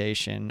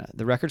recommendation.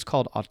 The record's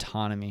called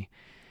Autonomy.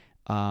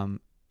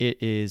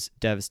 It is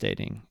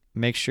devastating.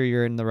 Make sure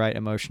you're in the right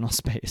emotional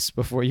space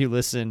before you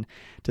listen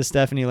to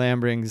Stephanie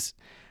Lambring's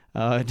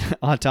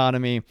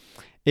Autonomy.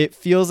 It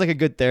feels like a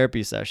good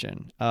therapy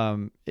session.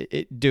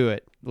 Do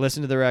it.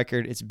 Listen to the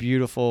record. It's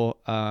beautiful.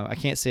 I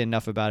can't say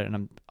enough about it, and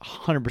I'm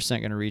 100%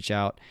 going to reach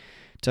out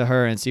to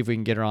her and see if we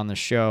can get her on the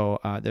show.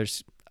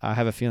 I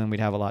have a feeling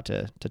we'd have a lot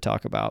to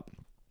talk about.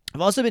 I've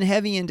also been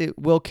heavy into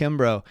Will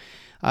Kimbrough.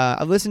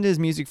 I've listened to his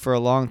music for a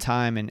long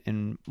time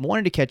and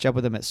wanted to catch up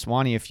with him at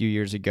Swanee a few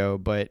years ago,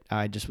 but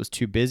I just was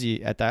too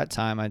busy at that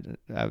time.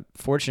 I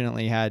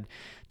fortunately had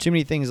too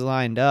many things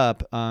lined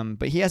up,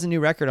 but he has a new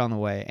record on the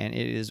way, and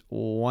it is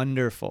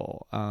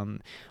wonderful.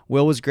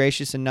 Will was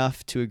gracious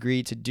enough to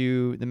agree to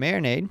do the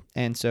Marinade,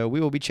 and so we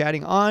will be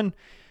chatting on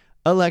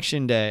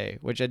Election Day,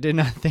 which I did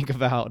not think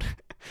about.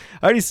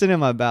 I already sent in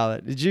my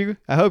ballot. Did you?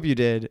 I hope you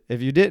did.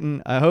 If you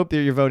didn't, I hope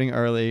that you're voting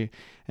early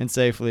and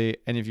safely.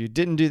 And if you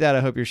didn't do that,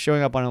 I hope you're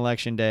showing up on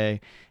Election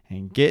Day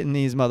and getting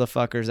these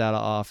motherfuckers out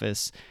of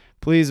office.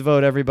 Please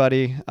vote,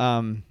 everybody.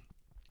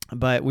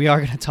 But we are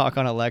going to talk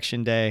on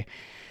Election Day,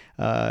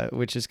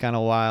 which is kind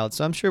of wild.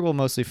 So I'm sure we'll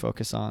mostly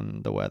focus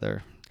on the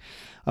weather.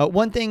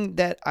 One thing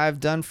that I've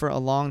done for a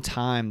long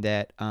time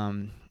that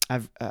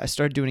I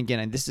started doing again,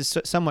 and this is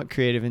somewhat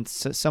creative and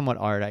somewhat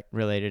art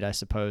related, I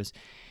suppose,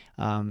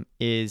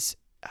 is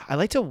I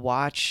like to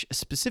watch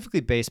specifically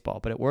baseball,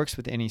 but it works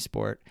with any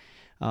sport.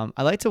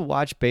 I like to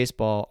watch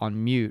baseball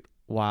on mute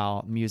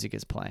while music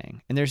is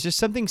playing. And there's just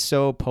something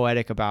so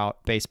poetic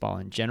about baseball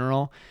in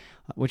general,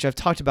 which I've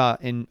talked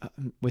about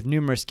with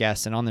numerous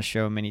guests and on the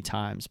show many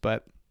times.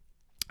 But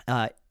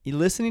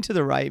listening to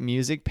the right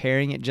music,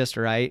 pairing it just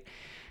right,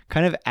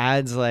 kind of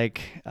adds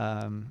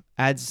an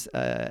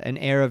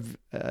air of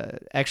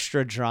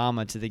extra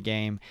drama to the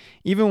game,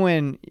 even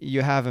when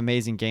you have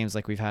amazing games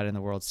like we've had in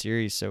the World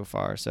Series so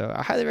far. So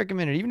I highly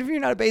recommend it. Even if you're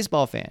not a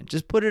baseball fan,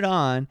 just put it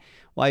on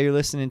while you're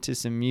listening to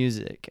some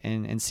music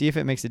and see if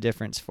it makes a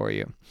difference for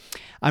you.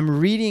 I'm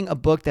reading a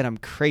book that I'm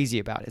crazy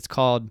about. It's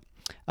called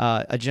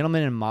A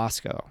Gentleman in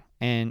Moscow,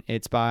 and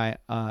it's by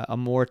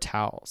Amor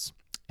Towles.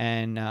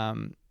 And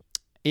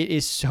it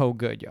is so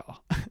good, y'all.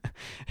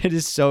 It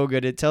is so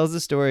good. It tells the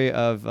story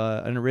of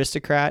an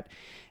aristocrat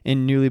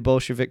in newly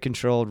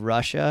Bolshevik-controlled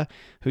Russia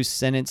who's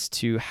sentenced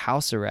to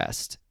house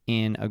arrest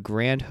in a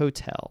grand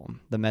hotel,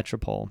 the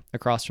Metropole,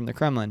 across from the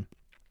Kremlin.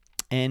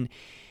 And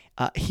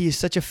he is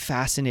such a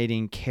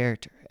fascinating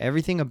character.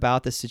 Everything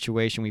about the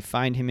situation we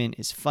find him in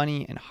is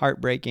funny and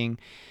heartbreaking.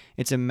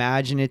 It's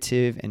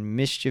imaginative and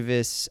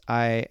mischievous.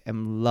 I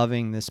am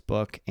loving this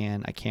book,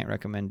 and I can't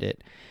recommend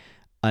it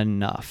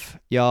enough.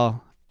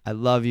 Y'all, I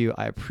love you.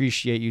 I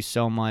appreciate you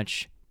so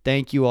much.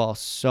 Thank you all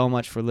so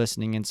much for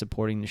listening and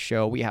supporting the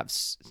show. We have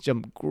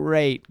some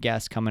great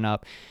guests coming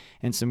up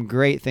and some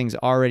great things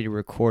already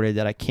recorded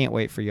that I can't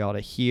wait for y'all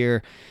to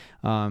hear.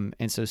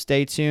 And so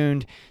stay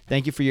tuned.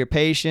 Thank you for your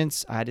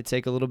patience. I had to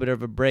take a little bit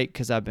of a break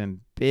because I've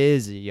been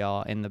busy,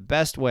 y'all, in the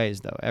best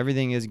ways, though.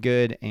 Everything is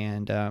good,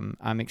 and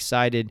I'm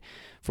excited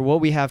for what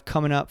we have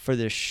coming up for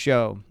this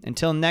show.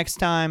 Until next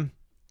time,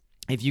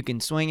 if you can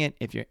swing it,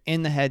 if you're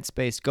in the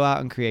headspace, go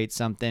out and create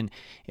something.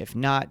 If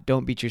not,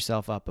 don't beat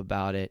yourself up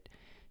about it.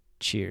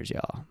 Cheers,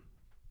 y'all.